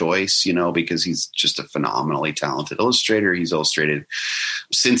dream choice, because he's just a phenomenally talented illustrator. He's illustrated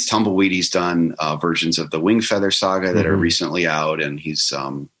since Tumbleweed. He's done versions of the Wingfeather Saga that are recently out, and he's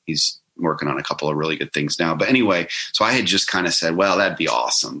working on a couple of really good things now. But anyway, so I had just kind of said, well, that'd be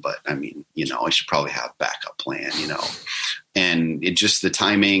awesome, but I mean, I should probably have a backup plan, and it just the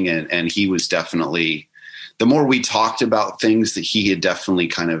timing, and he was definitely. The more we talked about things, that he had definitely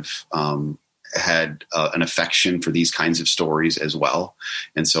kind of had an affection for these kinds of stories as well.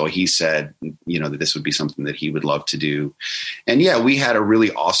 And so he said, that this would be something that he would love to do. And yeah, we had a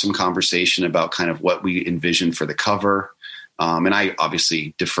really awesome conversation about kind of what we envisioned for the cover. And I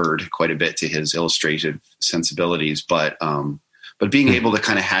obviously deferred quite a bit to his illustrative sensibilities, but being able to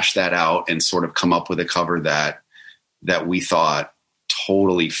kind of hash that out and sort of come up with a cover that we thought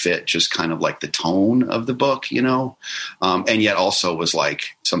totally fit just kind of like the tone of the book, and yet also was like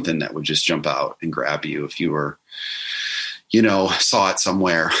something that would just jump out and grab you if you were, saw it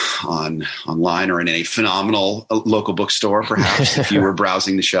somewhere online or in a phenomenal local bookstore, perhaps if you were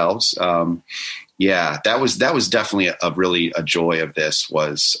browsing the shelves. Yeah, that was definitely a joy of this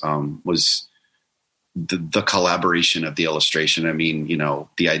was the collaboration of the illustration. I mean,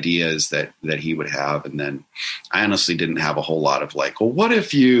 the ideas that he would have. And then I honestly didn't have a whole lot of like, well, what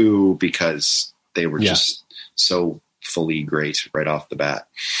if you, because they were just so fully great right off the bat.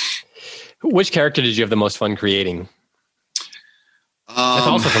 Which character did you have the most fun creating? That's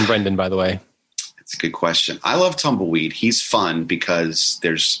also from Brendan, by the way. It's a good question. I love Tumbleweed. He's fun because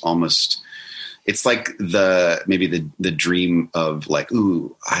there's almost, it's like the dream of like,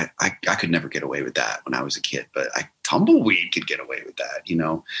 ooh, I could never get away with that when I was a kid, but Tumbleweed could get away with that,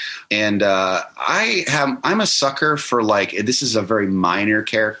 And I'm a sucker for like, this is a very minor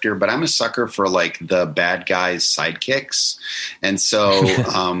character, but I'm a sucker for like the bad guys' sidekicks, and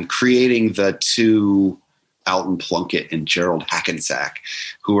so creating the two. Alton Plunkett and Gerald Hackensack,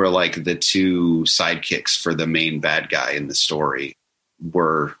 who are like the two sidekicks for the main bad guy in the story,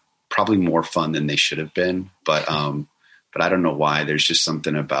 were probably more fun than they should have been. But I don't know why. There's just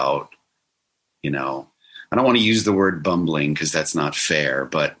something about, I don't want to use the word bumbling because that's not fair,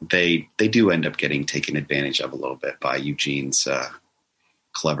 but they do end up getting taken advantage of a little bit by Eugene's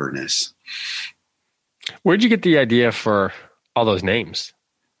cleverness. Where'd you get the idea for all those names?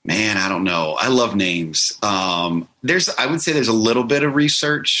 Man, I don't know. I love names. I would say there's a little bit of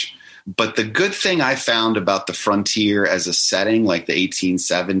research, but the good thing I found about the frontier as a setting, like the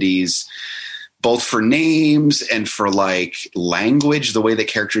 1870s, both for names and for like language, the way that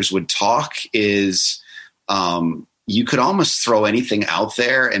characters would talk is, you could almost throw anything out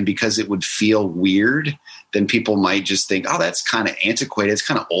there, and because it would feel weird, then people might just think, oh, that's kind of antiquated. It's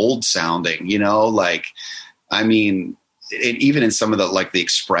kind of old sounding, even in some of the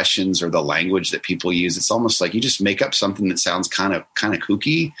expressions or the language that people use, it's almost like you just make up something that sounds kind of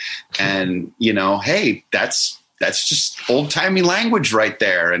kooky, and hey, that's just old timey language right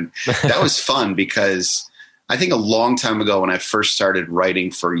there. And that was fun because I think a long time ago when I first started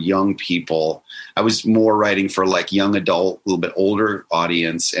writing for young people, I was more writing for like young adult, a little bit older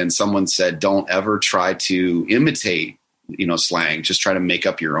audience. And someone said, don't ever try to imitate slang, just try to make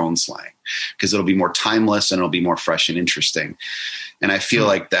up your own slang because it'll be more timeless and it'll be more fresh and interesting. And I feel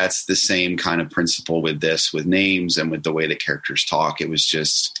like that's the same kind of principle with this, with names and with the way that characters talk. It was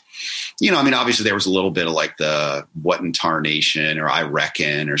just, obviously there was a little bit of like the what in tarnation or I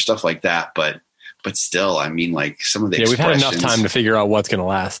reckon or stuff like that. But still, like some of the expressions. We've had enough time to figure out what's going to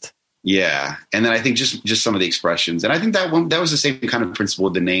last. Yeah. And then I think just some of the expressions. And I think that was the same kind of principle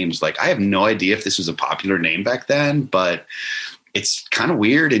with the names. Like, I have no idea if this was a popular name back then, but it's kind of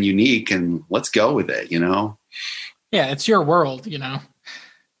weird and unique, and let's go with it, Yeah, it's your world,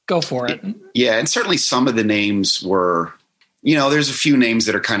 Go for it. Yeah. And certainly some of the names were, there's a few names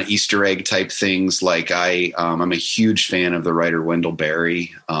that are kind of Easter egg type things. Like I'm a huge fan of the writer Wendell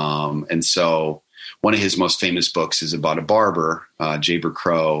Berry. And so one of his most famous books is about a barber, Jaber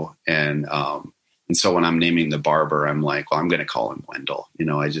Crow. And so when I'm naming the barber, I'm like, well, I'm going to call him Wendell.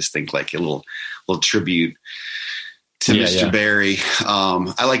 I just think like a little tribute to Mr. Barry.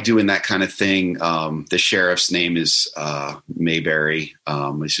 I like doing that kind of thing. The sheriff's name is Mayberry.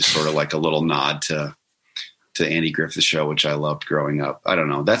 It's just sort of like a little nod to Andy Griffith's show, which I loved growing up. I don't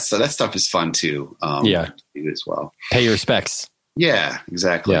know. That stuff is fun too. To do as well. Pay your respects. Yeah,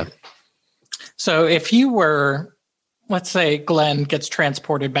 exactly. Yeah. So if you were, let's say Glenn gets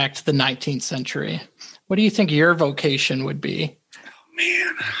transported back to the 19th century, what do you think your vocation would be? Oh,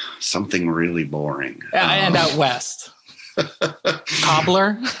 man, something really boring. And out west.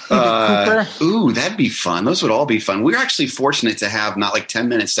 Cobbler? Cooper? Ooh, that'd be fun. Those would all be fun. We're actually fortunate to have, not like 10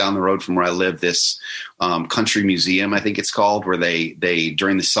 minutes down the road from where I live, this country museum, I think it's called, where they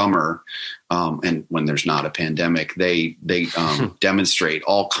during the summer, and when there's not a pandemic, they demonstrate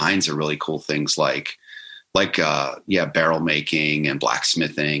all kinds of really cool things like barrel making and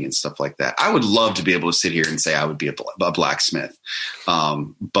blacksmithing and stuff like that. I would love to be able to sit here and say I would be a blacksmith.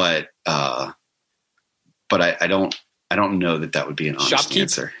 But I don't know that would be an honest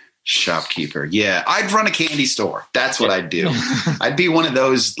answer. Shopkeeper. Yeah. I'd run a candy store. That's what I'd do. I'd be one of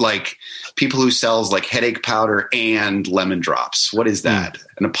those like people who sells like headache powder and lemon drops. What is that?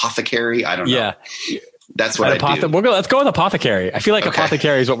 An apothecary? I don't know. Yeah. That's what I do. Let's go with apothecary. I feel like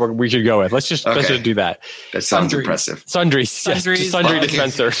apothecary is what we should go with. Let's just do that. That sounds impressive. Sundries. Sundry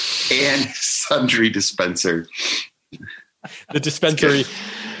dispenser. And sundry dispenser. The dispensary.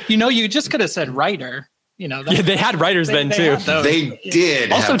 You just could have said writer. They had writers then too. They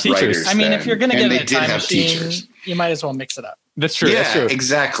did. Also have teachers. I mean, if you're going to get a time machine, you might as well mix it up. That's true. Yeah, that's true.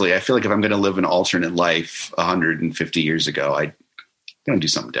 Exactly. I feel like if I'm going to live an alternate life 150 years ago, I'm going to do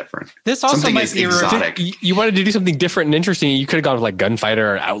something different. This also something might be exotic. You wanted to do something different and interesting. You could have gone with like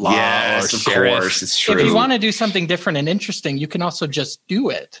gunfighter or outlaw or sheriff. Of course, it's true. If you want to do something different and interesting, you can also just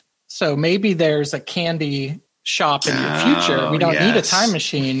do it. So maybe there's a candy shop in your future. We don't need a time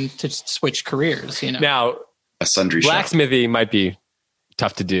machine to switch careers. Now, a sundry blacksmithy might be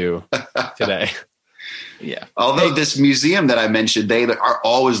tough to do today. Yeah. Although this museum that I mentioned, they are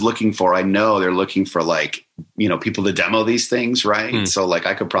always looking for, I know they're looking for like, people to demo these things. Right. So like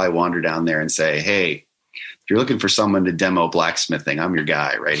I could probably wander down there and say, hey, if you're looking for someone to demo blacksmithing, I'm your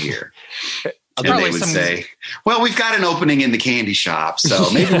guy right here. And they would say, well, we've got an opening in the candy shop,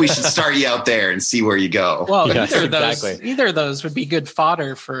 so maybe we should start you out there and see where you go. Well, either of those would be good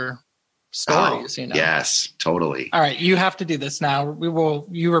fodder for stories, Yes, totally. All right, you have to do this now.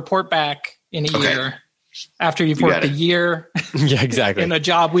 You report back in a year after you've worked a year. Yeah, exactly. In a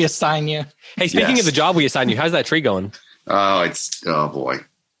job we assign you. Hey, speaking of the job we assign you, how's that tree going? Oh boy.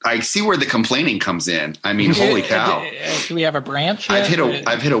 I see where the complaining comes in. I mean, holy cow. Do we have a branch yet?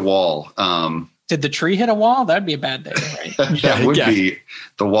 I've hit a wall. Did the tree hit a wall? That'd be a bad day, right? That would be.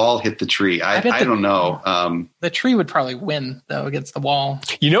 The wall hit the tree. I don't know. The tree would probably win, though, against the wall.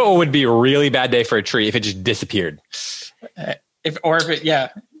 What would be a really bad day for a tree? If it just disappeared. If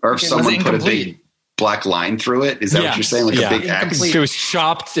someone put a big black line through it. Is that what you're saying? Like a big axe? If it was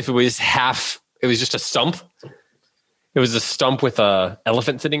chopped, if it was it was just a stump. It was a stump with a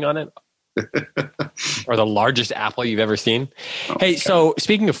elephant sitting on it. Or the largest apple you've ever seen. Hey, so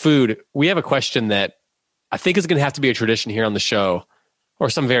speaking of food, we have a question that I think is going to have to be a tradition here on the show, or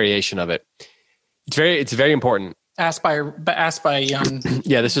some variation of it. It's very important. Asked by a young.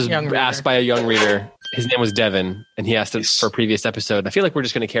 Yeah, this was asked by a young reader. His name was Devin, and he asked it for a previous episode. I feel like we're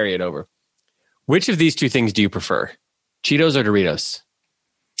just going to carry it over. Which of these two things do you prefer, Cheetos or Doritos?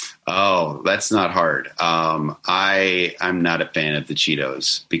 Oh, that's not hard. I'm not a fan of the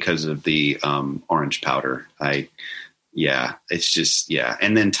Cheetos because of the orange powder. It's just,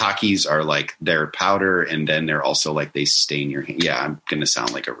 And then Takis are like they're powder, and then they're also like they stain your hand. Yeah, I'm going to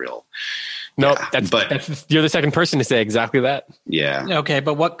sound like a real. No, you're the second person to say exactly that. Yeah. Okay,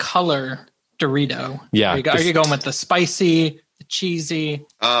 but what color Dorito? Yeah. Are you going with the spicy, the cheesy?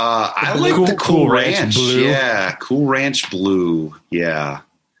 I like the Cool Ranch blue. Yeah, Cool Ranch blue. Yeah.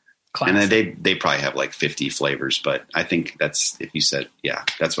 Classic. And then they probably have like 50 flavors, but I think that's, if you said,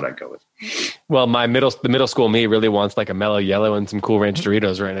 that's what I'd go with. Well, the middle school me really wants like a mellow yellow and some Cool Ranch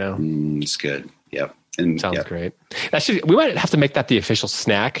Doritos right now. It's good. Yep. And sounds great. We might have to make that the official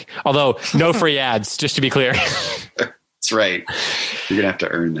snack, although no free ads, just to be clear. That's right. You're going to have to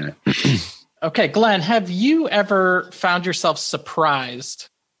earn that. Okay, Glenn, have you ever found yourself surprised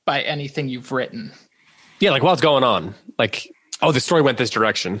by anything you've written? Yeah, like what's going on? Like, oh, the story went this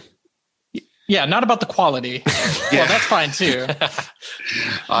direction. Yeah, not about the quality. Well, that's fine too.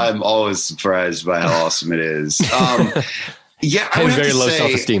 I'm always surprised by how awesome it is. I have very low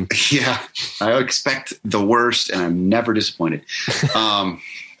self-esteem. Yeah, I expect the worst, and I'm never disappointed.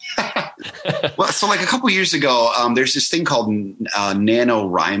 Well, so like a couple years ago, there's this thing called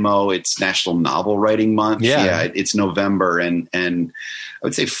NaNoWriMo. It's National Novel Writing Month. Yeah, it's November. And I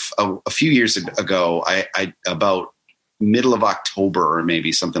would say a few years ago, I about middle of October or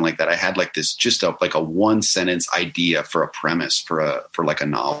maybe something like that, I had like this just like a one sentence idea for a premise for like a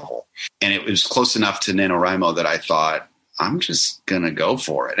novel. And it was close enough to NaNoWriMo that I thought, I'm just going to go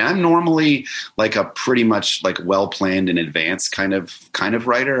for it. And I'm normally like a pretty much like well-planned in advance kind of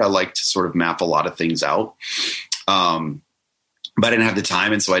writer. I like to sort of map a lot of things out. But I didn't have the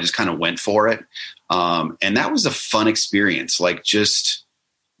time. And so I just kind of went for it. And that was a fun experience. Like just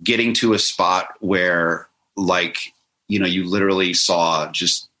getting to a spot where like, you know, you literally saw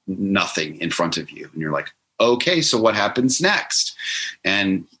just nothing in front of you and you're like, okay, so what happens next?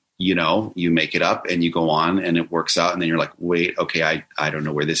 And you know, you make it up and you go on and it works out. And then you're like, wait, okay, I don't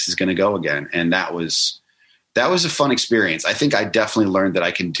know where this is going to go again. And that was a fun experience. I think I definitely learned that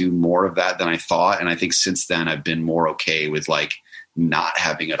I can do more of that than I thought. And I think since then I've been more okay with like not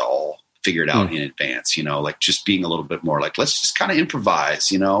having it all figured out in advance, you know, like just being a little bit more like, let's just kind of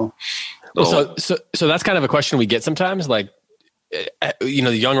improvise, you know? Well, so that's kind of a question we get sometimes. Like, you know,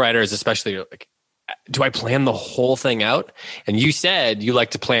 the young writers, especially like, do I plan the whole thing out? And you said you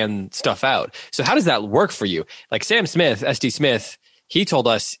like to plan stuff out. So how does that work for you? Like Sam Smith, SD Smith, he told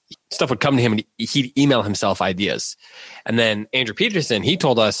us stuff would come to him and he'd email himself ideas. And then Andrew Peterson, he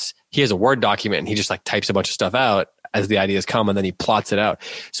told us he has a Word document and he just like types a bunch of stuff out as the ideas come and then he plots it out.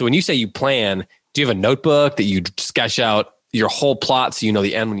 So when you say you plan, do you have a notebook that you sketch out your whole plot so you know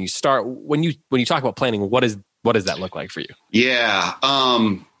the end when you start? When you talk about planning, what does that look like for you? Yeah.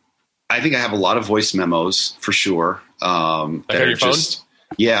 I think I have a lot of voice memos for sure. That are your phone?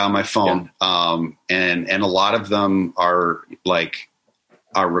 On my phone. Yeah. And a lot of them are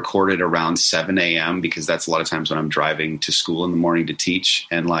recorded around 7 a.m. because that's a lot of times when I'm driving to school in the morning to teach.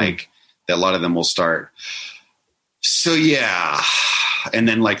 And like a lot of them will start. So yeah. And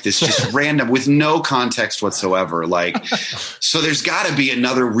then like this just random with no context whatsoever. Like, so there's gotta be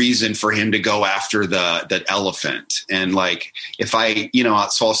another reason for him to go after that elephant. And like, if I, you know,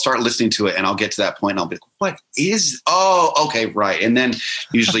 so I'll start listening to it and I'll get to that point and I'll be like, okay. Right. And then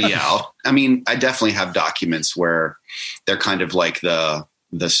usually, I definitely have documents where they're kind of like the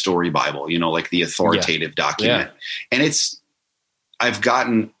story Bible, you know, like the authoritative document. Yeah. And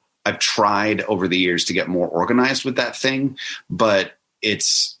I've tried over the years to get more organized with that thing, but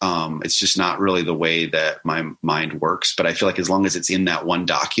it's just not really the way that my mind works. But I feel like as long as it's in that one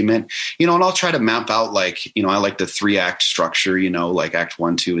document, you know, and I'll try to map out like, you know, I like the 3-act structure, you know, like act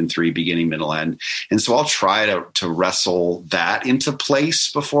 1, 2, and 3, beginning, middle, end. And so I'll try to wrestle that into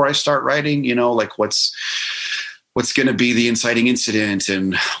place before I start writing, you know, like what's going to be the inciting incident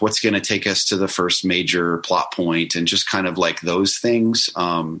and what's going to take us to the first major plot point and just kind of like those things.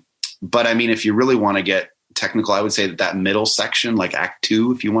 But I mean, if you really want to get technical, I would say that middle section, like act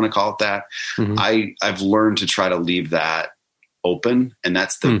 2, if you want to call it that, I've learned to try to leave that open. And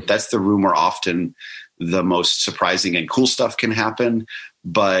that's the room where often the most surprising and cool stuff can happen.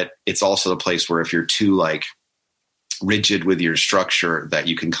 But it's also the place where if you're too like rigid with your structure, that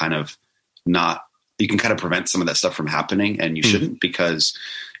you can kind of prevent some of that stuff from happening. And you shouldn't, because,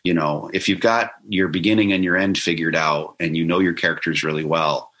 you know, if you've got your beginning and your end figured out and you know your characters really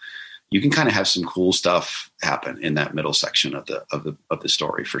well, you can kind of have some cool stuff happen in that middle section of the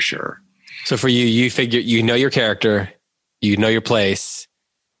story for sure. So for you, you figure, you know your character, you know your place,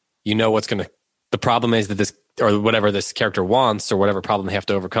 you know the problem is that this, or whatever this character wants, or whatever problem they have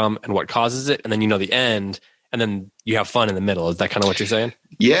to overcome and what causes it. And then you know the end, and then you have fun in the middle. Is that kind of what you're saying?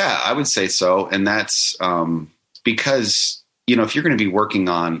 Yeah, I would say so. And that's because, you know, if you're going to be working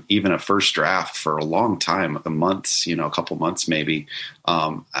on even a first draft for a long time, a couple months, maybe,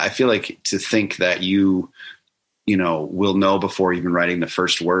 I feel like to think that you know, will know before even writing the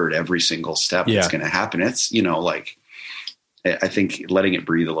first word, every single step that's going to happen. It's, you know, like, I think letting it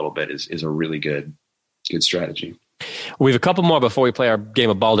breathe a little bit is a really good strategy. We have a couple more before we play our game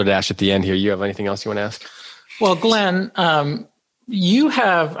of Balderdash at the end here. You have anything else you want to ask? Well, Glenn, you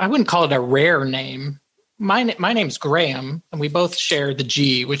have, I wouldn't call it a rare name. My name's Graham, and we both share the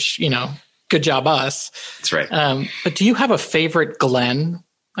G, which, you know, good job us. That's right. But do you have a favorite Glenn?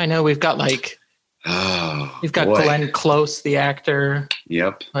 I know we've got we've got Glenn Close, the actor.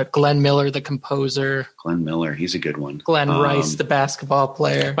 Yep. Glenn Miller, the composer. Glenn Miller, he's a good one. Glenn Rice, the basketball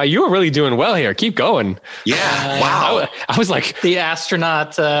player. Wow, you were really doing well here. Keep going. Yeah. Wow. I was like the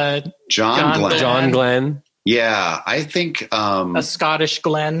astronaut. John Glenn. John Glenn. Yeah, I think a Scottish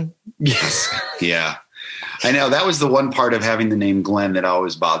Glenn. Yes. Yeah. I know that was the one part of having the name Glenn that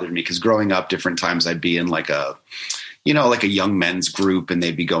always bothered me, because growing up, different times I'd be in like a like a young men's group, and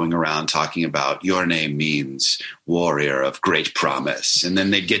they'd be going around talking about your name means warrior of great promise. And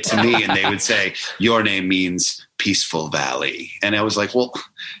then they'd get to me and they would say, your name means peaceful valley. And I was like, well,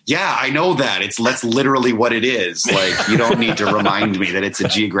 yeah, I know that. That's literally what it is. Like, you don't need to remind me that it's a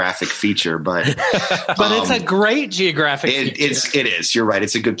geographic feature, but it's a great geographic feature. It is. You're right.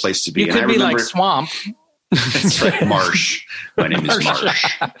 It's a good place to be. You could be like swamp. That's right. Marsh. My name is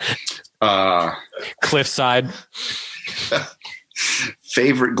Marsh. Cliffside.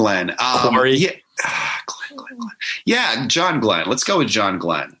 Favorite Glenn. Corey. Yeah. Glenn. Yeah, John Glenn. Let's go with John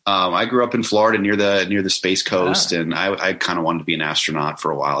Glenn. I grew up in Florida near the Space Coast, and I kind of wanted to be an astronaut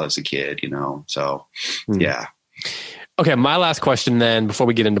for a while as a kid, So, yeah. Okay, my last question then, before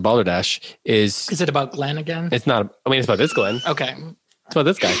we get into Balderdash, is it about Glenn again? It's not. I mean, it's about this Glenn. Okay. It's about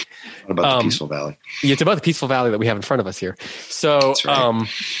this guy. What about the Peaceful Valley? Yeah, it's about the Peaceful Valley that we have in front of us here. So, That's right.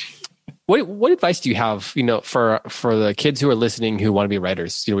 What advice do you have, for the kids who are listening who want to be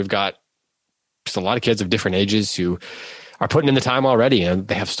writers? We've got just a lot of kids of different ages who are putting in the time already, and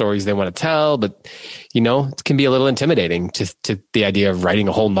they have stories they want to tell, but it can be a little intimidating to the idea of writing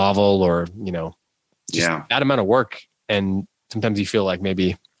a whole novel or that amount of work. And sometimes you feel like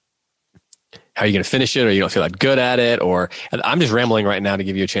maybe how are you going to finish it, or you don't feel that good at it, or I'm just rambling right now to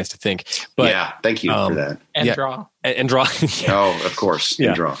give you a chance to think. But yeah, thank you for that. And draw. And draw. Oh, of course. Yeah.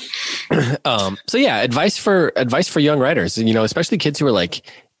 And draw. So yeah, advice for young writers, especially kids who are like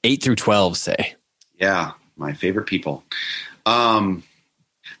 8 through 12, say. Yeah, my favorite people. The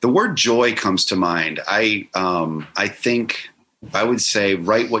word joy comes to mind. I think I would say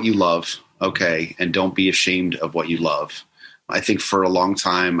write what you love, okay, and don't be ashamed of what you love. I think for a long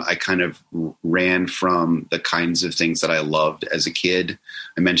time, I kind of ran from the kinds of things that I loved as a kid.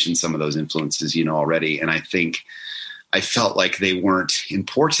 I mentioned some of those influences, already. And I think I felt like they weren't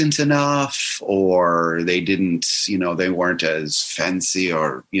important enough, or they didn't, they weren't as fancy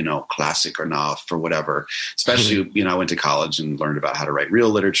or, classic enough or whatever. Especially, I went to college and learned about how to write real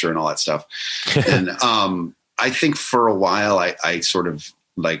literature and all that stuff. And I think for a while, I sort of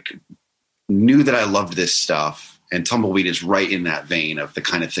knew that I loved this stuff. And Tumbleweed is right in that vein of the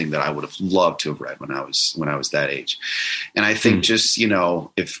kind of thing that I would have loved to have read when I was that age. And I think just,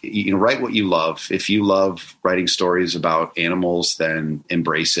 if write what you love. If you love writing stories about animals, then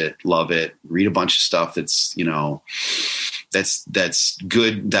embrace it, love it, read a bunch of stuff that's, that's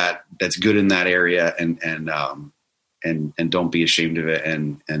good, that's good in that area, and don't be ashamed of it,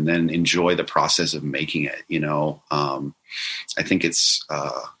 and then enjoy the process of making it. I think it's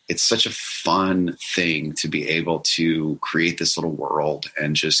such a fun thing to be able to create this little world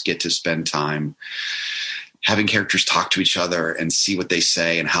and just get to spend time having characters talk to each other and see what they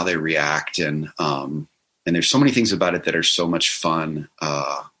say and how they react. And there's so many things about it that are so much fun,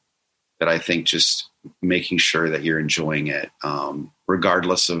 that I think just making sure that you're enjoying it,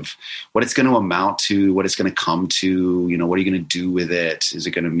 regardless of what it's going to amount to, what it's going to come to, what are you going to do with it? Is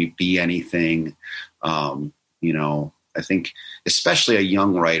it going to be anything? I think especially a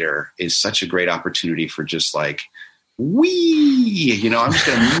young writer is such a great opportunity for just I'm just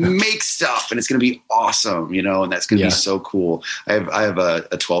going to make stuff and it's going to be awesome, and that's going to be so cool. I have a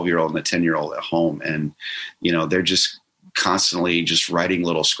 12-year-old and a 10-year-old at home, and, they're just constantly just writing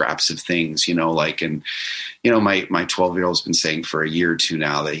little scraps of things, my 12-year-old's been saying for a year or two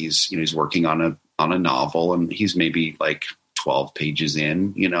now that he's working on a novel, and he's maybe 12 pages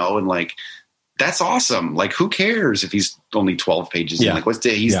in, and that's awesome. Who cares if he's only 12 pages in?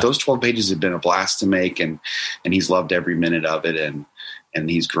 Those 12 pages have been a blast to make, and he's loved every minute of it, and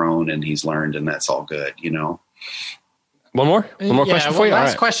he's grown and he's learned, and that's all good, One more question for you.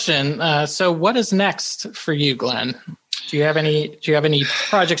 Last question. So what is next for you, Glenn? Do you have any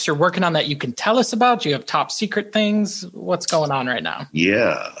projects you're working on that you can tell us about? Do you have top secret things? What's going on right now?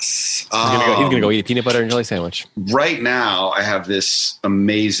 Yes. He's gonna go eat a peanut butter and jelly sandwich. Right now, I have this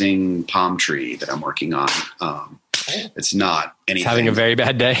amazing palm tree that I'm working on. It's not anything. It's having a very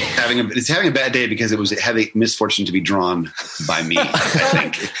bad day. It's having a bad day because it had the misfortune to be drawn by me, I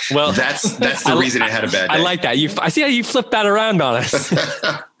think. Well, that's the reason it had a bad day. I like that. I see how you flip that around on us.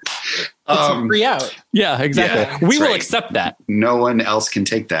 Free out. Yeah, exactly. Yeah, we will accept that. No one else can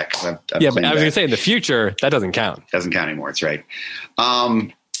take that. I've but I was going to say in the future, that doesn't count. Doesn't count anymore. It's right.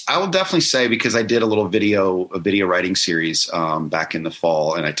 I will definitely say, because I did a video writing series back in the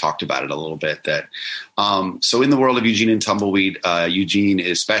fall, and I talked about it a little bit, that so in the world of Eugene and Tumbleweed, Eugene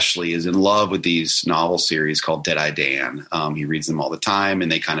especially is in love with these novel series called Dead-Eye Dan. He reads them all the time,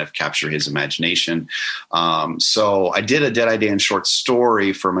 and they kind of capture his imagination. So I did a Dead-Eye Dan short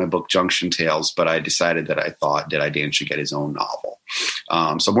story for my book Junction Tales, but I decided that I thought Dead-Eye Dan should get his own novel.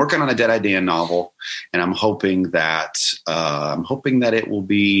 So I'm working on a Dead Dan novel, and I'm hoping that it will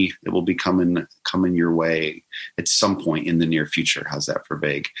be coming your way at some point in the near future. How's that for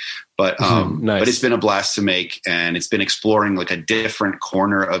vague? But nice. But it's been a blast to make, and it's been exploring like a different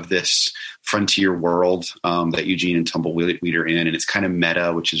corner of this frontier world that Eugene and Tumbleweed are in, and it's kind of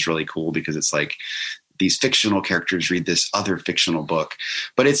meta, which is really cool because it's like these fictional characters read this other fictional book,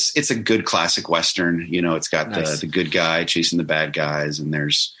 but it's a good classic Western. You know, it's got the good guy chasing the bad guys, and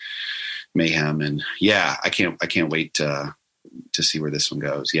there's mayhem, and I can't wait to see where this one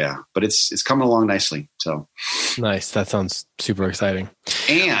goes. Yeah, but it's coming along nicely. So nice. That sounds super exciting.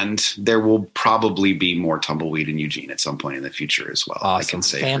 And there will probably be more Tumbleweed and Eugene at some point in the future as well. Awesome. I can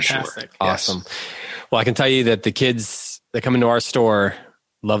say Fantastic. for sure. Awesome. Yes. Well, I can tell you that the kids that come into our store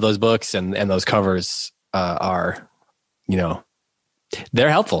love those books, and those covers are, they're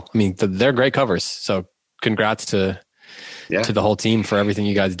helpful. I mean, they're great covers. So congrats to the whole team for everything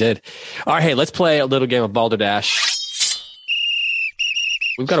you guys did. All right, hey, let's play a little game of Balderdash.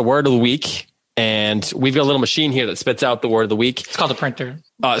 We've got a word of the week, and we've got a little machine here that spits out the word of the week. It's called a printer.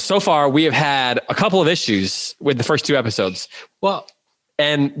 So far, we have had a couple of issues with the first 2 episodes. Well,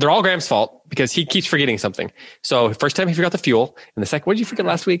 and they're all Graham's fault because he keeps forgetting something. So first time he forgot the fuel, and the second, what did you forget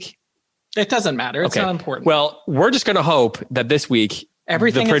last week? It doesn't matter. It's not important. Well, we're just going to hope that this week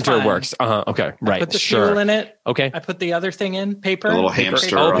everything the printer is fine. works. Okay, right. I put the fuel in it. Okay. I put the other thing in, paper. A little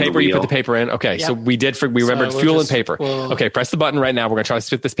hamster. Oh, on paper. the You put wheel. the paper in. Okay, Yep. so we remembered fuel and paper. Okay, press the button right now. We're going to try to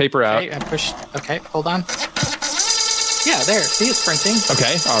spit this paper out. Okay, I pushed. Okay, hold on. Yeah, there. See, it's printing.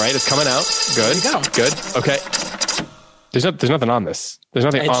 Okay, all right, it's coming out. Good. There you go. Good. Okay. There's nothing on this. There's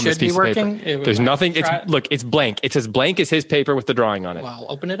nothing on this piece of paper. There's nothing. It's blank. It's as blank as his paper with the drawing on it. Well,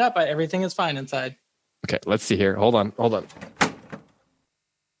 open it up. Everything is fine inside. Okay, let's see here. Hold on.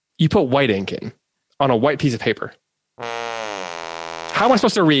 You put white ink in on a white piece of paper. How am I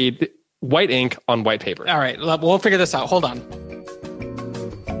supposed to read white ink on white paper? All right, we'll figure this out. Hold on.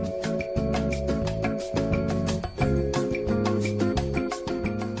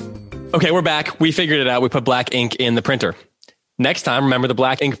 Okay, we're back. We figured it out. We put black ink in the printer. Next time, remember the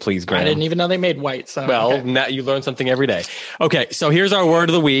black ink, please, Graham. I didn't even know they made white. So Now you learn something every day. Okay, so here's our word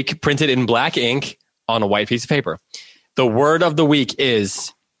of the week, printed in black ink on a white piece of paper. The word of the week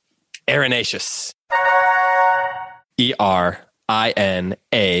is arenaceous.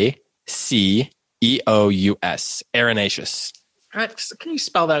 ERINACEOUS. Arenaceous. All right, so can you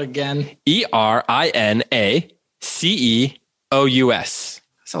spell that again? ERINACEOUS.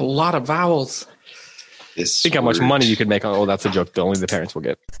 That's a lot of vowels. Think how much money you could make on. Oh, that's a joke that only the parents will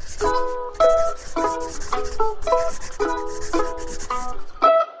get.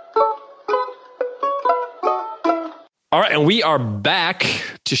 All right, and we are back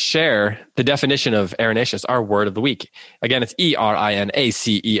to share the definition of arenaceous, our word of the week. Again, it's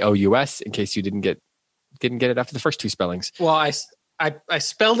ERINACEOUS. In case you didn't get it after the first 2 spellings. Well, I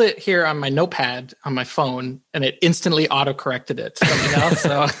spelled it here on my notepad on my phone, and it instantly auto-corrected it to something else.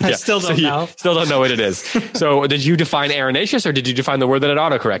 So I still don't know. Still don't know what it is. So did you define arenaceous, or did you define the word that it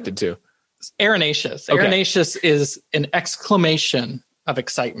auto-corrected to? Arenaceous. Okay. Arenaceous is an exclamation of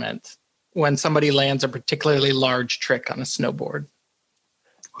excitement when somebody lands a particularly large trick on a snowboard.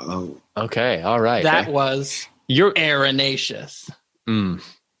 Oh, okay. All right. That was arenaceous.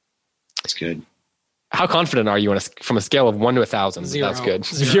 that's good. How confident are you from a scale of 1 to 1,000? Zero. That's good.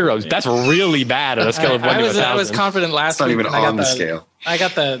 Zero. That's really bad on a scale of 1 to 1,000. I was confident last week. It's not even on the scale. I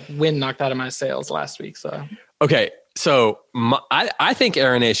got the wind knocked out of my sails last week. So okay. So I think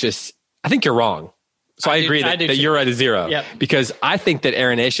arenaceous. I think you're wrong. So I agree that you're at a 0. Yep. Because I think that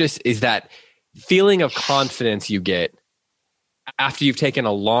arenaceous is that feeling of confidence you get after you've taken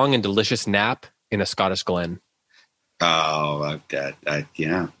a long and delicious nap in a Scottish glen. Oh,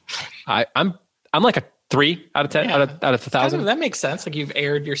 yeah. I'm like a 3 out of 10 out of 1,000. That makes sense. Like you've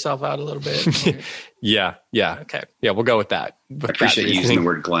aired yourself out a little bit. Yeah. Okay. Yeah, we'll go with that. I appreciate you using the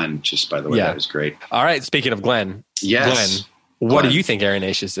word Glenn, just by the way. Yeah. That was great. All right. Speaking of Glenn. Yes. Glenn, what do you think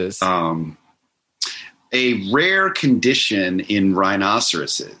arenaceous is? A rare condition in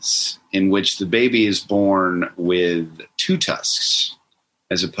rhinoceroses in which the baby is born with 2 tusks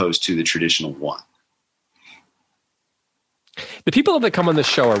as opposed to the traditional 1. The people that come on this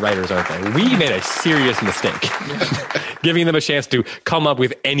show are writers, aren't they? We made a serious mistake giving them a chance to come up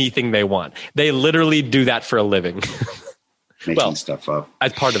with anything they want. They literally do that for a living. Making stuff up.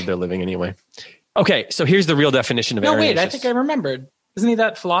 As part of their living anyway. Okay, so here's the real definition of arenaceous. No, wait, I think I remembered. Isn't he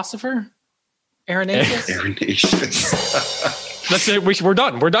that philosopher? Arenaceous? Arenaceous. That's it. We're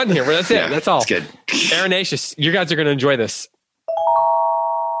done. We're done here. That's it. Yeah, that's all. That's good. Arenaceous. You guys are going to enjoy this.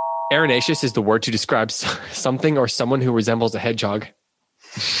 Arenaceous is the word to describe something or someone who resembles a hedgehog.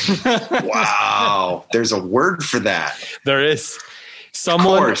 Wow. There's a word for that. There is.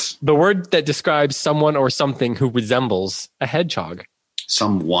 Someone, the word that describes someone or something who resembles a hedgehog.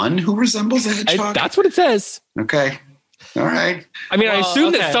 Someone who resembles a hedgehog? That's what it says. Okay. All right. I mean, I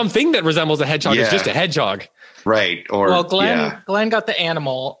assume that something that resembles a hedgehog is just a hedgehog. Right. Or Glenn got the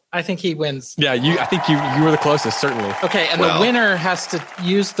animal. I think he wins. Yeah, I think you were the closest, certainly. Okay, and the winner has to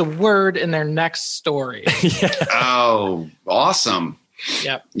use the word in their next story. Oh, awesome.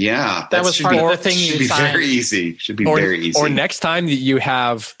 Yep. Yeah. That was part of the thing you signed. Very easy. Should be very easy. Or next time that you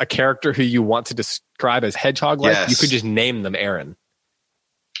have a character who you want to describe as hedgehog-like, you could just name them Aaron.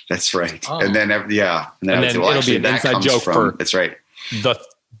 That's right. Oh. And then, and then it'll be an inside joke for that's right. The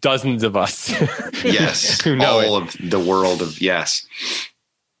dozens of us. Yes. who know all of the world of yes.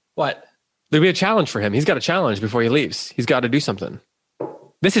 What? There'll be a challenge for him. He's got a challenge before he leaves. He's got to do something.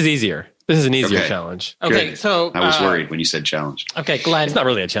 This is easier. This is an easier challenge. Okay, Good. so I was worried when you said challenge. Okay, Glenn. It's not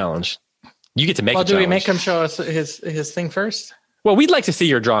really a challenge. You get to make a challenge. Well, do we make him show us his thing first? Well, we'd like to see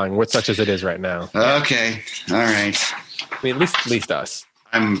your drawing, with such as it is right now. Okay. All right. I mean, at least us.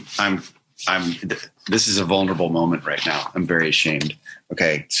 This is a vulnerable moment right now. I'm very ashamed.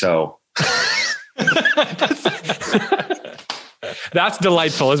 Okay, so that's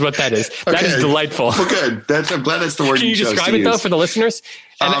delightful, is what that is. That is delightful. Well, good. I'm glad that's the word. Can you describe it though for the listeners?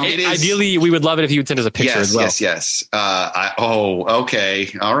 And ideally, we would love it if you would send us a picture as well. Yes. Okay.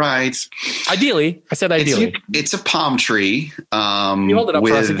 All right. Ideally, I said ideally. It's a palm tree. Can you hold it up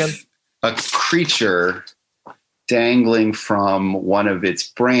for us again? A creature dangling from one of its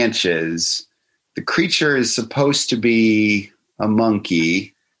branches. The creature is supposed to be a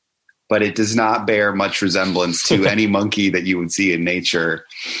monkey, but it does not bear much resemblance to any monkey that you would see in nature.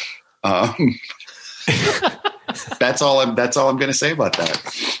 That's all I'm going to say about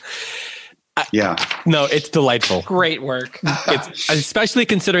that. Yeah. No, it's delightful. Great work. It's especially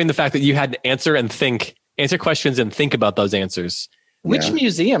considering the fact that you had to answer questions and think about those answers. Which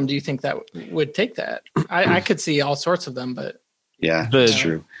museum do you think that would take that? I could see all sorts of them, but that's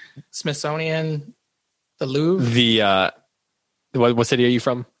true. Smithsonian, the Louvre. What city are you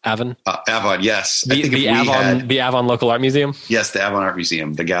from? Avon? Avon, yes. The Avon Local Art Museum? Yes, the Avon Art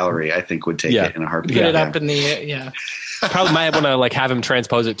Museum, the gallery, I think would take it in a heartbeat. Get it up in the, Probably might want to have him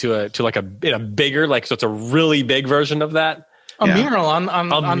transpose it to a bigger, so it's a really big version of that. A mural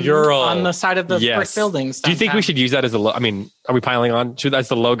on the side of the brick buildings. Do you think we should use that as are we piling on? That's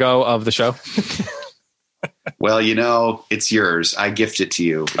the logo of the show? Well, it's yours. I gift it to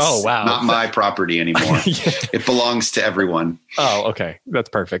you. It's not my property anymore. It belongs to everyone. Oh, okay. That's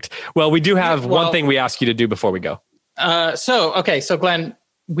perfect. Well, we do have one thing we ask you to do before we go. So Glenn,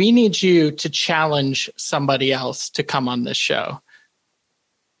 we need you to challenge somebody else to come on this show,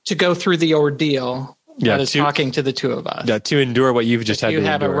 to go through the ordeal that is talking to the two of us. Yeah, to endure what you've just had to endure.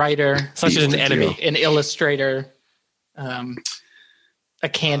 You have a writer. Such as an enemy. An illustrator, a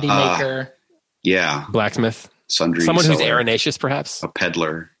candy maker. Yeah. Blacksmith. Someone who's arenaceous, perhaps. A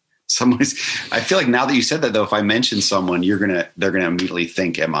peddler. I feel like now that you said that, though, if I mention someone, they're gonna immediately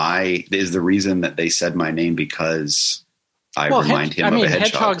think, is the reason that they said my name because I remind him of a hedgehog?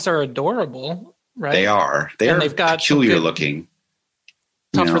 Hedgehogs are adorable, right? They are. They've got peculiar looking.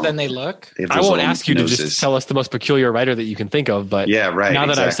 Tougher than they look. I won't ask you to just tell us the most peculiar writer that you can think of, but now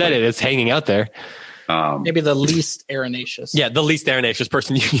that I've said it, it's hanging out there. Maybe the least arenaceous. Yeah, the least arenaceous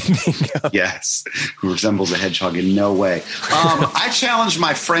person you can think of. Yes, who resembles a hedgehog in no way. I challenge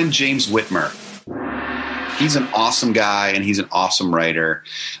my friend James Whitmer. He's an awesome guy, and he's an awesome writer.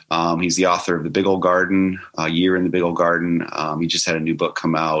 He's the author of The Big Old Garden, A Year in the Big Old Garden. He just had a new book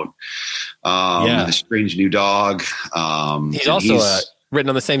come out, The Strange New Dog. He's also written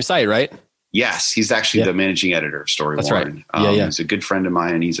on the same site, right? Yes, he's actually the managing editor of Story Warren. Right. He's a good friend of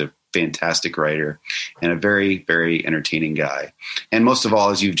mine, and he's a fantastic writer and a very, very entertaining guy. And most of all,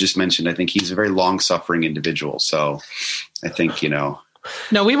 as you've just mentioned, I think he's a very long-suffering individual. So I think,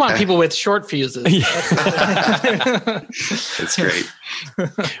 No, we want people with short fuses. That's great.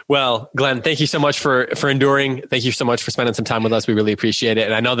 Well, Glenn, thank you so much for enduring. Thank you so much for spending some time with us. We really appreciate it.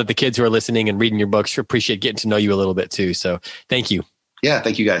 And I know that the kids who are listening and reading your books appreciate getting to know you a little bit too. So thank you. Yeah,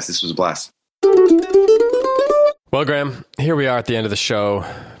 thank you guys. This was a blast. Well, Graham, here we are at the end of the show.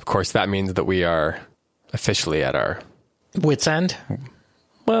 Of course, that means that we are officially at our wit's end.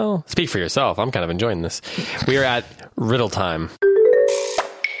 Well, speak for yourself. I'm kind of enjoying this. We are at riddle time.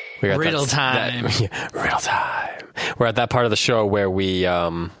 Riddle time. Riddle time. We're at that part of the show where we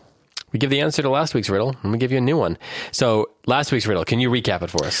give the answer to last week's riddle and we give you a new one. So last week's riddle, can you recap it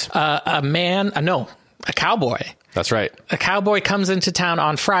for us? a cowboy. That's right. A cowboy comes into town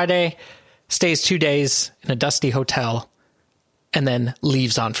on Friday, stays 2 days in a dusty hotel, and then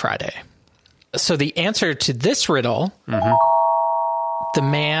leaves on Friday. So the answer to this riddle, the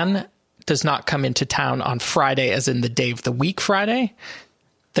man does not come into town on Friday, as in the day of the week Friday.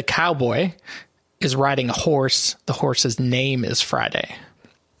 The cowboy is riding a horse. The horse's name is Friday.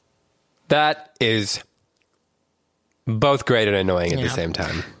 That is both great and annoying at the same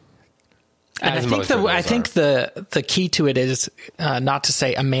time. And I think the key to it is not to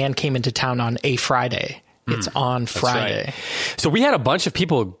say a man came into town on a Friday. It's on Friday. Right. So we had a bunch of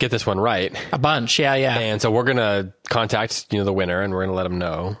people get this one right. A bunch, yeah. And so we're going to contact the winner, and we're going to let them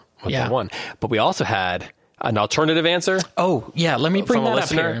know what they won. But we also had an alternative answer. Oh, yeah. Let me bring that up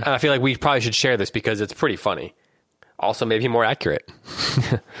here. And I feel like we probably should share this because it's pretty funny. Also, maybe more accurate.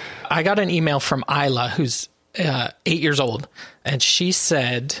 I got an email from Isla, who's 8 years old, and she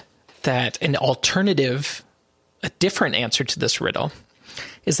said that an alternative, a different answer to this riddle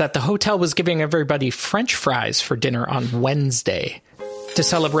is that the hotel was giving everybody French fries for dinner on Wednesday to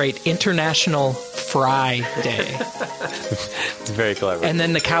celebrate International Fry Day. It's very clever. And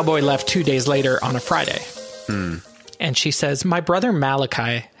then the cowboy left 2 days later on a Friday. And she says, my brother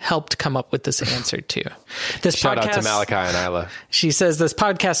Malachi helped come up with this answer too. Shout out to Malachi and Isla. She says, this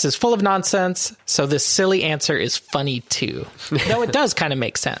podcast is full of nonsense, so this silly answer is funny too. Though it does kind of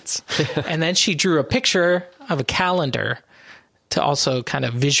make sense. And then she drew a picture of a calendar to also kind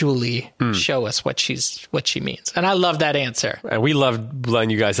of visually show us what she means. And I love that answer. And we love letting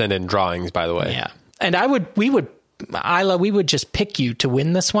you guys send in drawings, by the way. Yeah. And we would just pick you to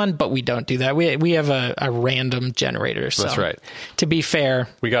win this one, but we don't do that. We have a random generator. So that's right. To be fair,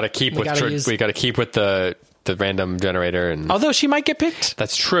 we got to keep with the random generator. And although she might get picked.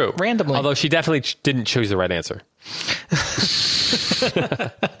 That's true. Randomly. Although she definitely didn't choose the right answer.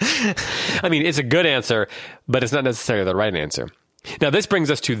 I mean, it's a good answer, but it's not necessarily the right answer. Now, this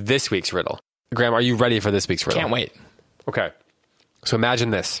brings us to this week's riddle. Graham, are you ready for this week's riddle? Can't wait. Okay. So imagine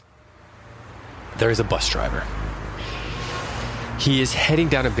this. There is a bus driver. He is heading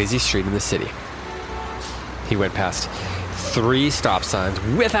down a busy street in the city. He went past 3 stop signs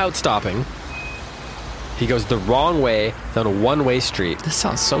without stopping. He goes the wrong way down a one-way street. This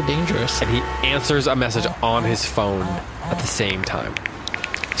sounds so dangerous. And he answers a message on his phone at the same time.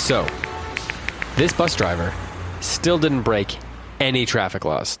 So, this bus driver still didn't break any traffic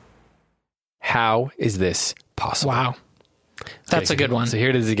laws. How is this possible? Wow. That's a good one. So here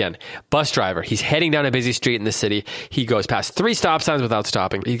it is again. Bus driver. He's heading down a busy street in the city. He goes past 3 stop signs without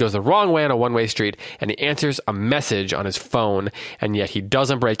stopping. He goes the wrong way on a one-way street, and he answers a message on his phone, and yet he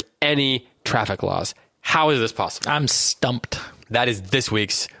doesn't break any traffic laws. How is this possible? I'm stumped. That is this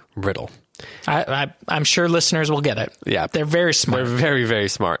week's riddle. I'm sure listeners will get it. Yeah. They're very smart. They're very, very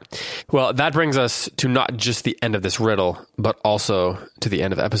smart. Well, that brings us to not just the end of this riddle, but also to the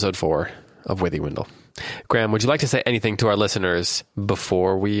end of episode 4 of Withy Windle. Graham, would you like to say anything to our listeners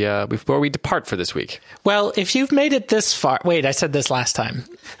before we depart for this week? Well, if you've made it this far... Wait, I said this last time.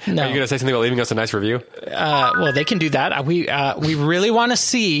 No. Are you going to say something about leaving us a nice review? Well, they can do that. We really want to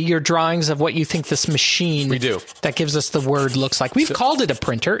see your drawings of what you think this machine... We do. ...that gives us the word looks like. We've called it a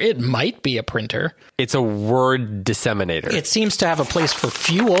printer. It might be a printer. It's a word disseminator. It seems to have a place for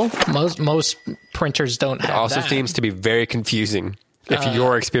fuel. Most printers don't have that. It also seems to be very confusing. If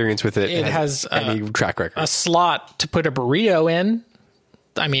your experience with it has any track record. A slot to put a burrito in.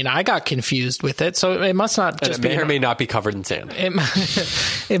 I mean, I got confused with it, so it must not just be... It may or may not be covered in sand.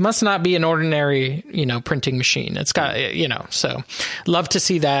 It must not be an ordinary, printing machine. It's got, so love to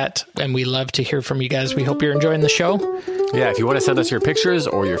see that, and we love to hear from you guys. We hope you're enjoying the show. Yeah, if you want to send us your pictures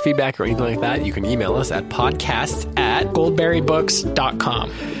or your feedback or anything like that, you can email us at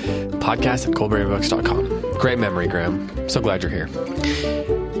podcasts@goldberrybooks.com. Podcast@goldberrybooks.com. Great memory, Graham. So glad you're here.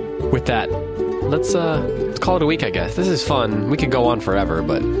 With that, let's call it a week, I guess. This is fun. We could go on forever,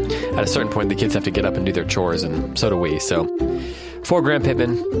 but at a certain point, the kids have to get up and do their chores, and so do we. So, for Graham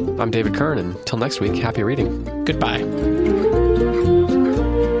Pittman, I'm David Kern, and until next week, happy reading. Goodbye.